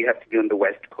TV, you have to be on the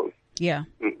West Coast. Yeah.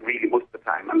 Really, most of the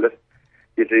time, unless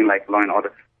you're doing like Law and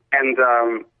Order. And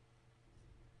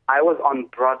I was on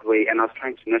Broadway, and I was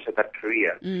trying to nurture that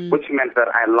career, which meant that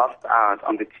I lost out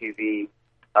on the TV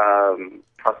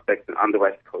prospects on the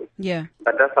West Coast. Yeah.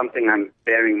 But that's something I'm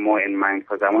bearing more in mind,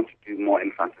 because I want to do more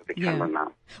in front of the camera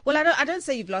now. Well, I don't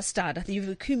say you've lost out. I think you've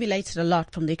accumulated a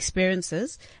lot from the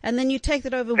experiences, and then you take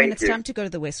that over when it's time to go to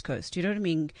the West Coast. You know what I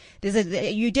mean?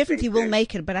 You definitely will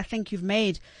make it, but I think you've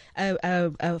made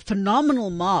a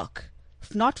phenomenal mark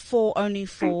not for only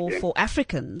for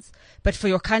Africans, but for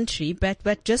your country,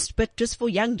 but just for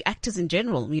young actors in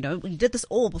general. You know, you did this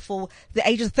all before the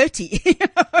age of 30. You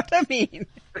know what I mean?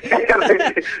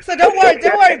 So don't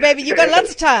worry, baby. You got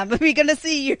lots of time. We're going to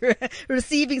see you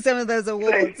receiving some of those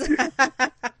awards. Yes.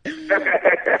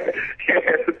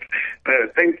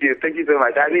 Thank you so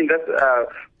much. I mean, that's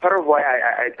part of why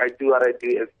I do what I do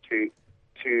is to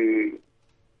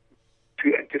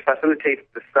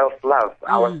facilitate the self-love,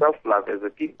 our self-love as a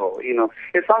people. You know,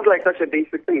 it sounds like such a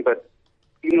basic thing, but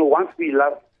you know, once we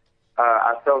love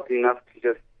ourselves enough to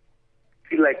just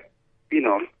feel like, you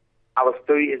know, our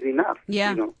story is enough.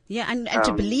 Yeah, you know? Yeah, and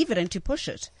to believe it and to push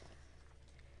it.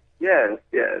 Yes.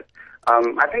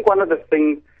 I think one of the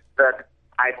things that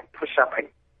I push up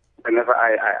whenever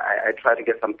I try to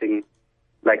get something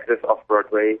like this off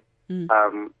Broadway,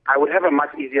 I would have a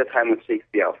much easier time with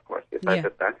Shakespeare, of course, if I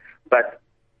did that. But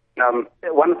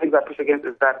one of the things I push against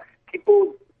is that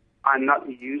people are not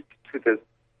used to the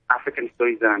African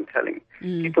stories that I'm telling.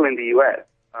 People in the U.S.,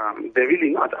 they're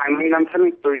really not. I mean, I'm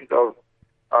telling stories of,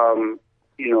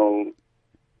 you know,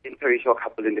 interracial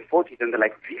couples in the 40s, and they're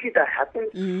like, really, that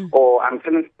happened? Or I'm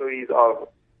telling stories of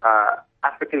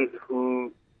Africans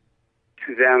who,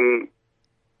 to them,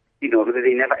 you know,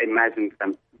 they never imagined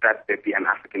that there'd be an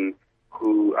African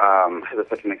who has a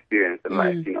certain experience in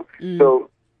life, you know. So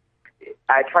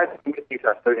I try to complicate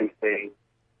our story and say,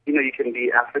 you know, you can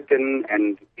be African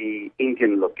and be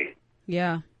Indian looking.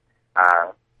 Yeah.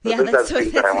 So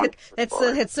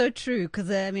That's so true.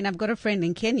 Because I mean, I've got a friend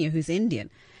in Kenya who's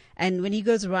Indian, and when he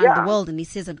goes around the world and he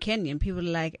says I'm Kenyan, people are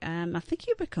like, I think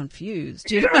you're a bit confused.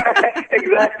 You know?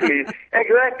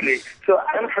 Exactly. So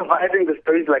I'm providing the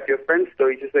stories like your friend's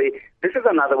story to say this is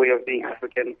another way of being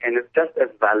African, and it's just as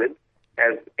valid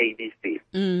as ABC.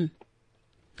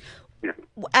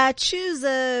 Yeah. Choose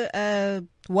a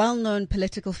well-known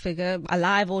political figure,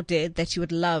 alive or dead, that you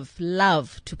would love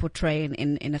to portray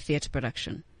in a theatre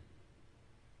production.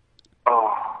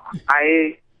 Oh,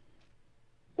 I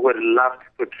would love to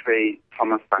portray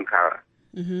Thomas Sankara.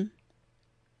 And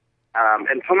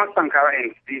Thomas Sankara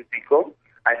and Steve Biko,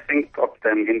 I think of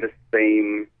them in the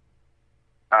same,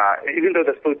 even though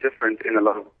they're so different in a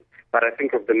lot of ways, but I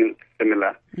think of them in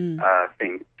similar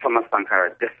thing. Thomas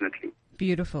Sankara, definitely.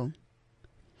 Beautiful.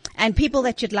 And people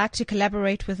that you'd like to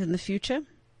collaborate with in the future?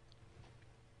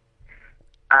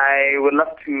 I would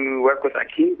love to work with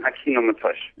Akin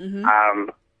Omotosh.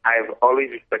 I've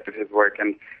always respected his work,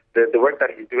 and the work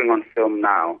that he's doing on film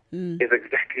now is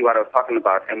exactly what I was talking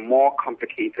about, a more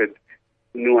complicated,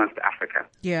 nuanced Africa.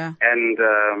 Yeah. And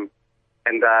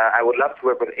I would love to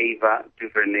work with Ava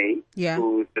DuVernay,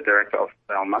 who's the director of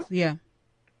Selma. Yeah.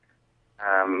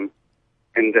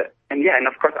 And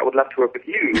of course, I would love to work with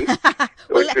you.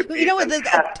 Well, you know what?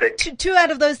 Two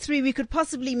out of those three we could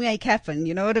possibly make happen.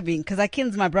 You know what I mean? Because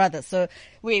Akin's my brother, so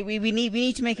we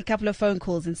need to make a couple of phone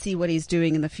calls and see what he's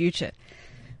doing in the future.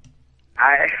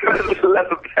 I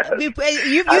love that.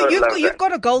 You've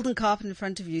got a golden carpet in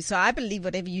front of you, so I believe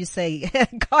whatever you say.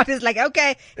 God is like,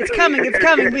 okay, it's coming. We're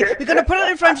going to put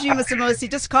it in front of you, Mr. Mosi.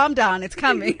 Just calm down. It's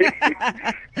coming.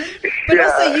 But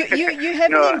also, you're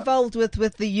heavily involved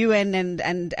with the UN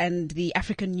and the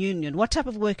African Union. What type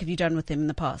of work have you done with them in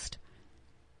the past?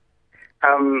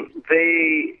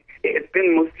 It's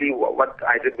been mostly what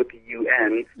I did with the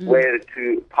UN, where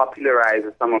to popularize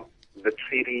some of the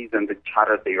treaties and the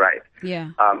charters they write.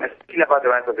 Yeah. Especially about the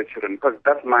rights of the children, because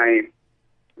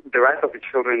the rights of the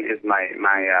children is my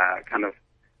kind of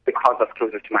the cause that's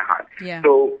closer to my heart. Yeah.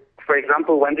 So, for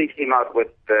example, when they came out with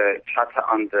the Charter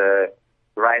on the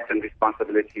Rights and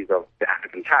Responsibilities of the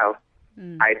African Child,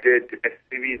 I did a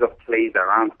series of plays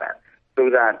around that, so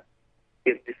that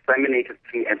it's disseminated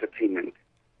through entertainment.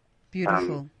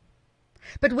 Beautiful.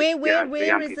 But where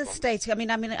is the state? I mean,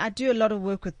 I do a lot of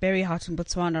work with Berry Heart in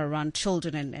Botswana around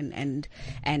children and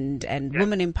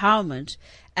women empowerment.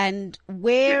 And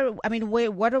what are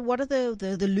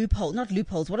the loopholes? Not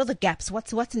loopholes. What are the gaps?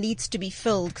 What needs to be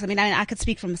filled? Because I could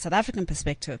speak from a South African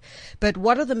perspective, but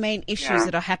what are the main issues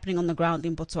that are happening on the ground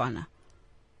in Botswana?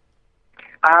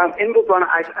 In Botswana,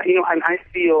 I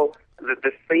feel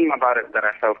the same about it that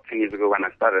I felt 10 years ago when I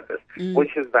started this,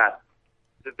 which is that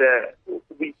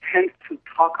we tend to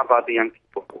talk about the young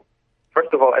people,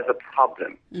 first of all, as a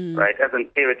problem, right, as an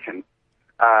irritant,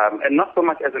 and not so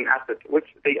much as an asset, which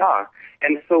they are.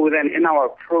 And so then in our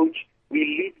approach, we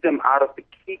leave them out of the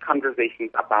key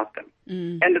conversations about them.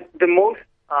 And the most,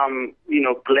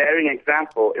 glaring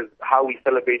example is how we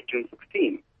celebrate June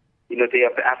 16, Day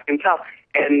of the African Child.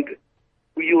 And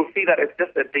you'll see that it's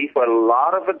just a day for a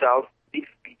lot of adults, these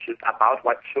speeches about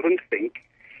what children think,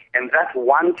 and that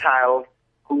one child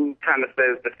who kind of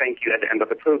says the thank you at the end of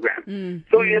the program.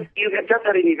 So you have just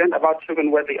had an event about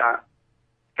children where they are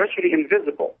virtually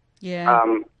invisible. Yeah.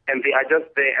 And they are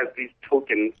just there as these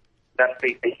tokens that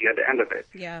say thank you at the end of it.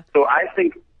 Yeah. So I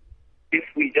think if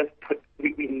we just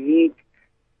we need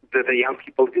the young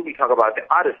people, we talk about the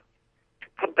artists, to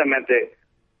put them at the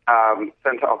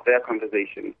center of their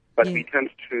conversation. But we tend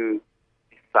to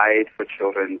decide for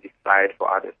children, decide for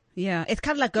artists. Yeah, it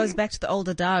kind of like goes back to the old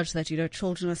adage that,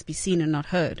 children must be seen and not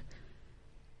heard.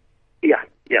 Yeah.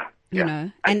 You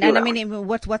know, and I mean,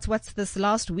 what's this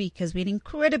last week has been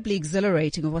incredibly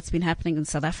exhilarating of what's been happening in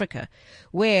South Africa,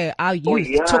 where our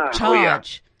youth took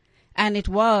charge. And it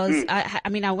was, I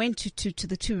mean, I went to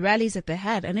the 2 rallies that they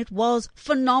had, and it was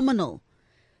phenomenal.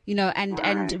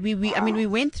 And we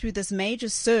went through this major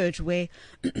surge where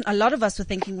a lot of us were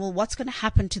thinking, well, what's going to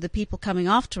happen to the people coming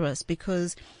after us?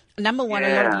 Because number one,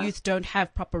 a lot of youth don't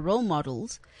have proper role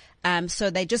models. So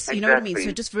they just, you know what I mean?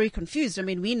 So just very confused. I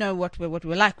mean, we know what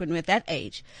we're like when we're at that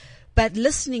age. But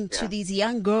listening to these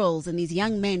young girls and these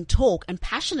young men talk and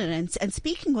passionate and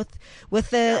speaking with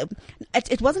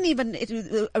it wasn't even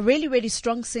a really, really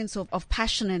strong sense of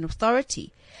passion and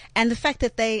authority. And the fact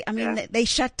that they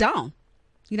shut down,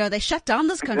 they shut down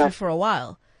this country for a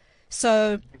while.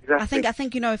 So I think,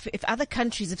 if other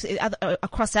countries, if other,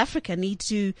 across Africa need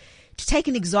to take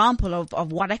an example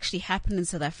of what actually happened in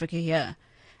South Africa here.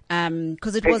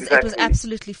 Because it was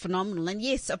absolutely phenomenal. And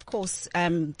yes, of course,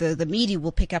 the media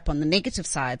will pick up on the negative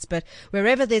sides, but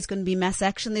wherever there's going to be mass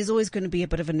action, there's always going to be a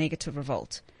bit of a negative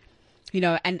revolt,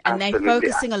 and they're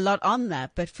focusing a lot on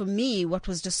that. But for me, what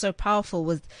was just so powerful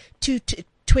was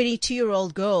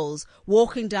 22-year-old girls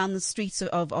walking down the streets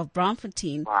of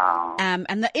Braamfontein. Wow.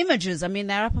 And the images, I mean,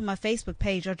 they're up on my Facebook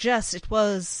page, are just, it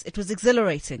was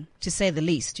exhilarating, to say the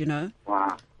least,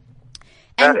 Wow.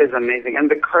 That is amazing. And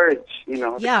the courage, the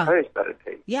courage that it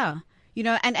takes. Yeah.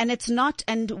 And it's not,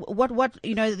 and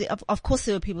of course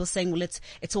there were people saying, well,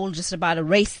 it's all just about a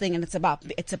race thing and it's about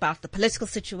the political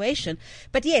situation.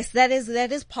 But yes, that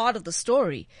is part of the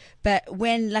story. But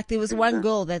when, like, there was one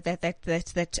girl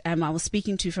that I was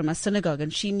speaking to from a synagogue,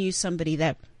 and she knew somebody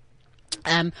that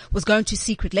was going to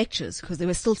secret lectures, because there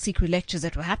were still secret lectures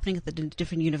that were happening at the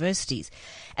different universities,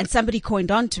 and somebody coined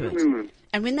onto it.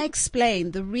 And when they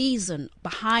explained the reason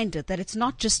behind it, that it's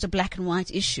not just a black and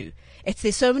white issue,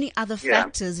 there's so many other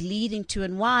factors leading to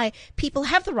and why people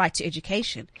have the right to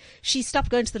education. She stopped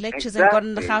going to the lectures and got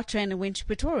on the Gautrain and went to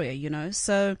Pretoria,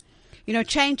 So,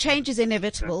 change is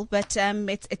inevitable, but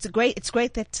it's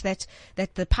great that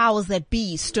the powers that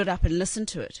be stood up and listened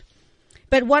to it.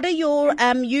 But what are your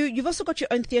you've also got your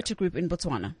own theatre group in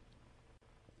Botswana?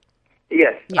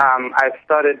 Yes, I've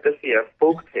started this year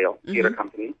Folktale Theatre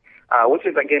Company, which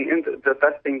is again in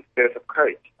the same spirit of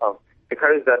courage, of the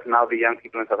courage that now the young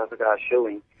people in South Africa are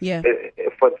showing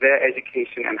for their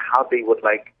education and how they would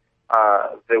like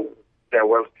their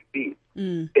world to be.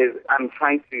 Is I'm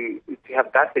trying to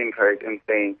have that same courage in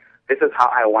saying, this is how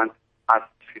I want us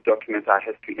to document our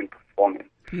history in performance.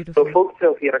 Beautiful. So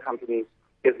Folktale Theatre Company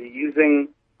is using,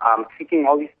 taking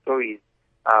all these stories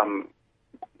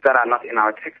that are not in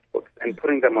our textbooks and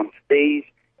putting them on stage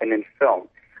and in film.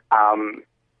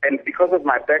 And because of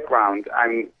my background,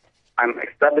 I'm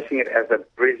establishing it as a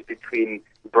bridge between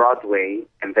Broadway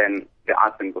and then the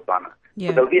arts in Botswana. Yeah.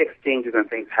 So there'll be exchanges and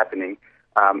things happening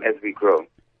as we grow.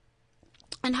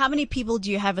 And how many people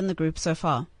do you have in the group so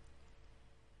far?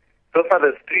 So far,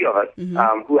 there's 3 of us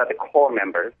who are the core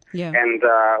members. Yeah. And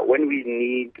when we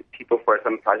need people for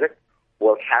some project,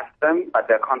 we'll cast them, but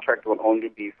their contract will only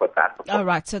be for that. Oh,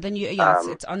 right. So then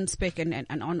it's on spec and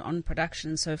on production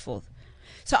and so forth.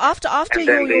 So after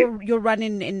your run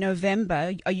in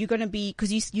November, are you going to be,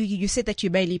 because you said that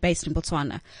you're mainly based in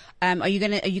Botswana, are you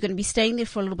going to be staying there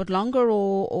for a little bit longer,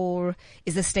 or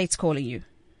is the States calling you?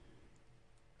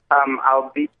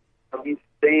 I'll be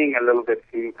staying a little bit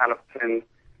to kind of plan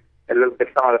a little bit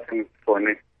some other things for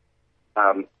next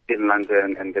in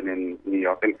London and then in New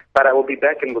York, but I will be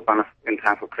back in Botswana in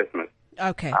time for Christmas.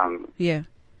 Okay. Yeah.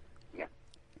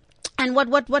 And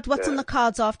what's on the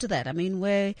cards after that? I mean,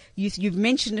 where you've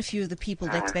mentioned a few of the people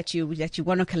that you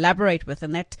want to collaborate with,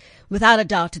 and that without a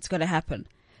doubt it's going to happen.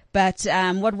 But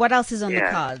what else is on the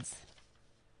cards?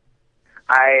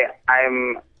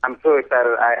 I'm so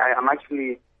excited. I'm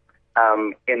actually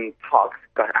in talks.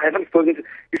 God, I haven't spoken to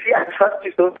you. See, I trust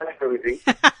you so much, Rosie.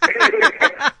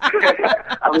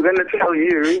 I'm going to tell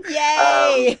you.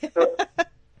 Yay!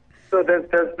 So there's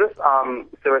this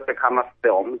Sirisa Khama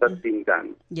film that's being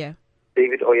done. Yeah.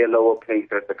 David Oyelowo playing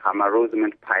Sirisa Khama,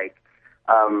 Rosamund Pike.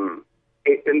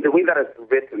 In the way that it's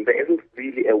written, there isn't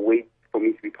really a way for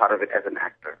me to be part of it as an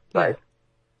actor, right?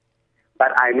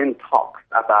 but I'm in talks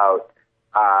about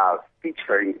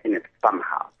featuring in it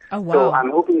somehow. Oh, wow. So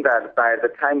I'm hoping that by the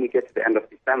time we get to the end of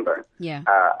December,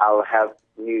 I'll have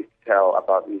news to tell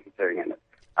about me featuring in it.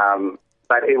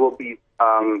 But it will be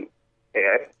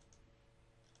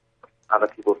other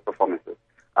people's performances.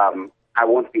 I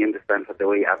won't be in the center the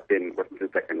way I've been with Blue,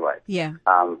 Black and White. Yeah.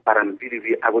 But I'm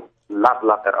really, I would love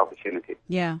that opportunity.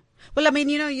 Yeah. Well, I mean,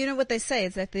 you know what they say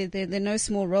is that they're no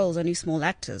small roles, only small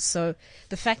actors. So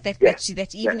the fact that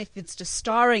even if it's just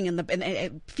starring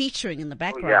featuring in the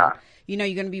background, you're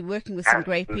going to be working with some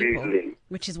great people,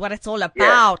 which is what it's all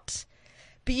about.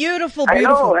 Beautiful,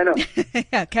 beautiful. I know.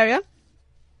 Yeah, carry on.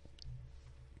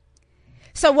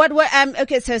 So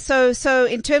okay, so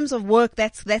in terms of work,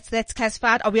 that's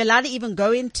classified. Are we allowed to even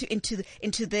go into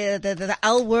the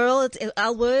L world?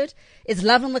 L word? Is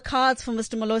love on the cards for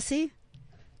Mr. Molosi?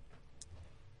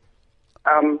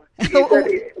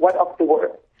 What of the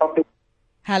word?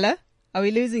 Hello? Are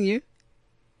we losing you?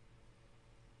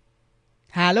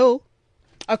 Hello?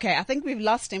 Okay, I think we've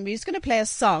lost him. We're just going to play a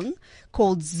song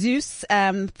called Zeus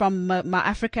from My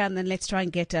Africa, and then let's try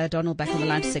and get Donald back on the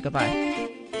line to say goodbye.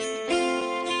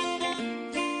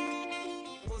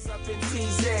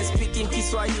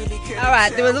 All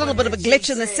right, there was a little bit of a glitch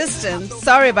in the system.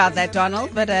 Sorry about that,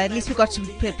 Donald, but at least we got to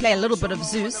play a little bit of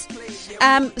Zeus.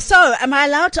 So, am I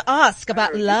allowed to ask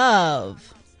about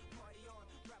love?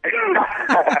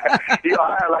 You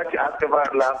are allowed to ask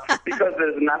about love because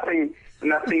there's nothing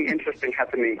interesting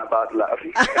happening about love.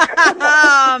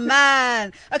 Oh,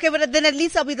 man. Okay, but then at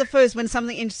least I'll be the first when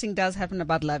something interesting does happen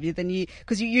about love.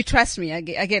 Because you trust me. I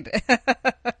get it.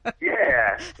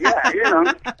 Yeah,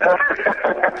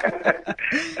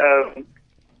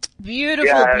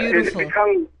 beautiful, beautiful.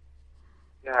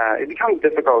 It becomes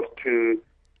difficult to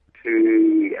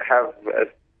have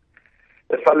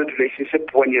a solid relationship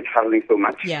when you're traveling so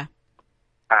much. Yeah.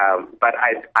 But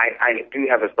I do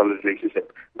have a solid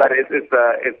relationship. But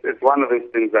it's one of those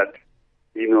things that,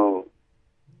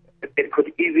 it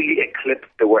could easily eclipse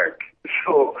the work.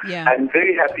 So I'm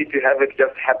very happy to have it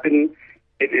just happen.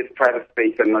 It is private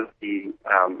space and must be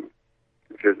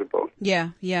visible.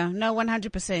 Yeah, no,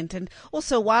 100%. And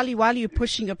also, while you're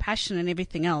pushing your passion and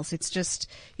everything else, it's just,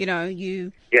 it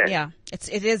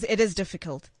is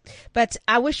difficult. But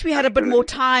I wish we had a bit more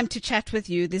time to chat with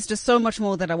you. There's just so much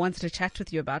more that I wanted to chat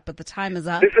with you about, but the time is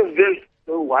up. This has been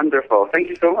so wonderful. Thank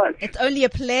you so much. It's only a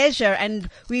pleasure,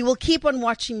 and we will keep on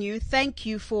watching you. Thank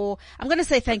you I'm going to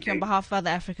say thank you on behalf of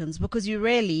other Africans, because you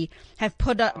really have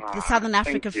put the Southern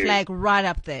African flag right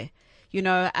up there,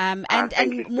 and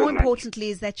more importantly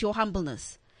is that your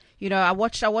humbleness. I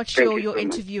watched your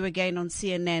interview again on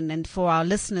CNN, and for our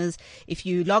listeners, if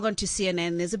you log on to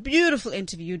CNN, there's a beautiful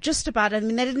interview just about, they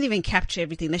didn't even capture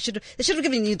everything. They should have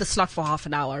given you the slot for half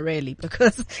an hour, really,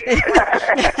 because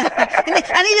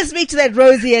I need to speak to that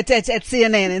Rosie at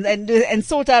CNN and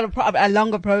sort out a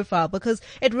longer profile, because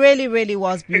it really, really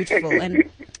was beautiful. And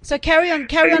so carry on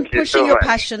pushing your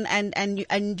passion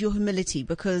and your humility,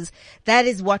 because that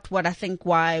is what I think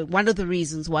one of the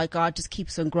reasons why God just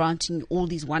keeps on granting you all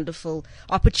these wonderful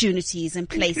opportunities and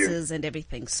places and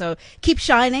everything. So keep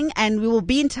shining, and we will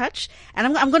be in touch.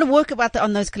 And I'm going to work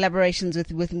on those collaborations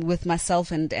with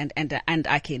myself and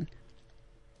Akin.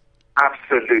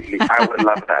 Absolutely, I would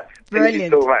love that.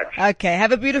 Brilliant. Thank you so much. Okay,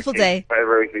 have a beautiful day. Bye,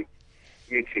 Rosie.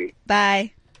 You too.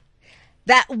 Bye.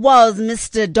 That was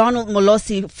Mr. Donald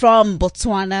Molosi from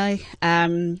Botswana.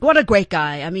 What a great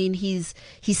guy. I mean, he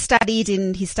studied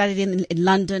in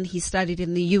London. He studied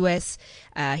in the US.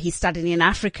 He studied in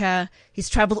Africa. He's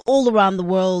traveled all around the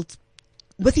world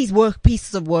with his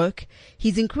pieces of work.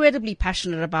 He's incredibly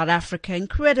passionate about Africa,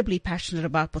 incredibly passionate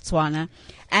about Botswana.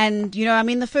 And,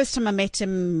 the first time I met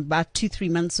him about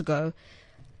 2-3 months ago,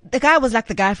 the guy was like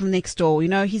the guy from next door.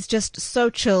 He's just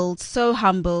so chilled, so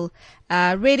humble,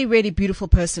 really, really beautiful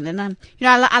person. And,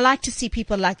 I like to see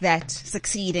people like that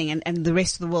succeeding and the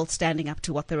rest of the world standing up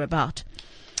to what they're about.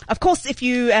 Of course, if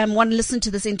you want to listen to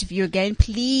this interview again,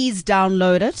 please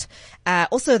download it.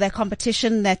 Also, the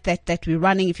competition that we're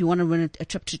running, if you want to run a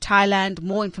trip to Thailand,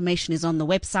 more information is on the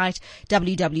website,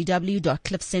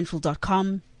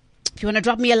 www.cliffcentral.com. If you want to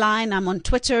drop me a line, I'm on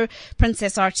Twitter,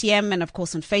 Princess RTM, and of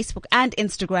course on Facebook and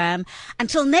Instagram.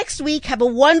 Until next week, have a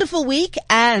wonderful week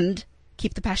and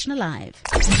keep the passion alive.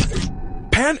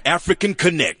 Pan African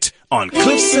Connect on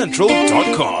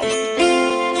CliffCentral.com.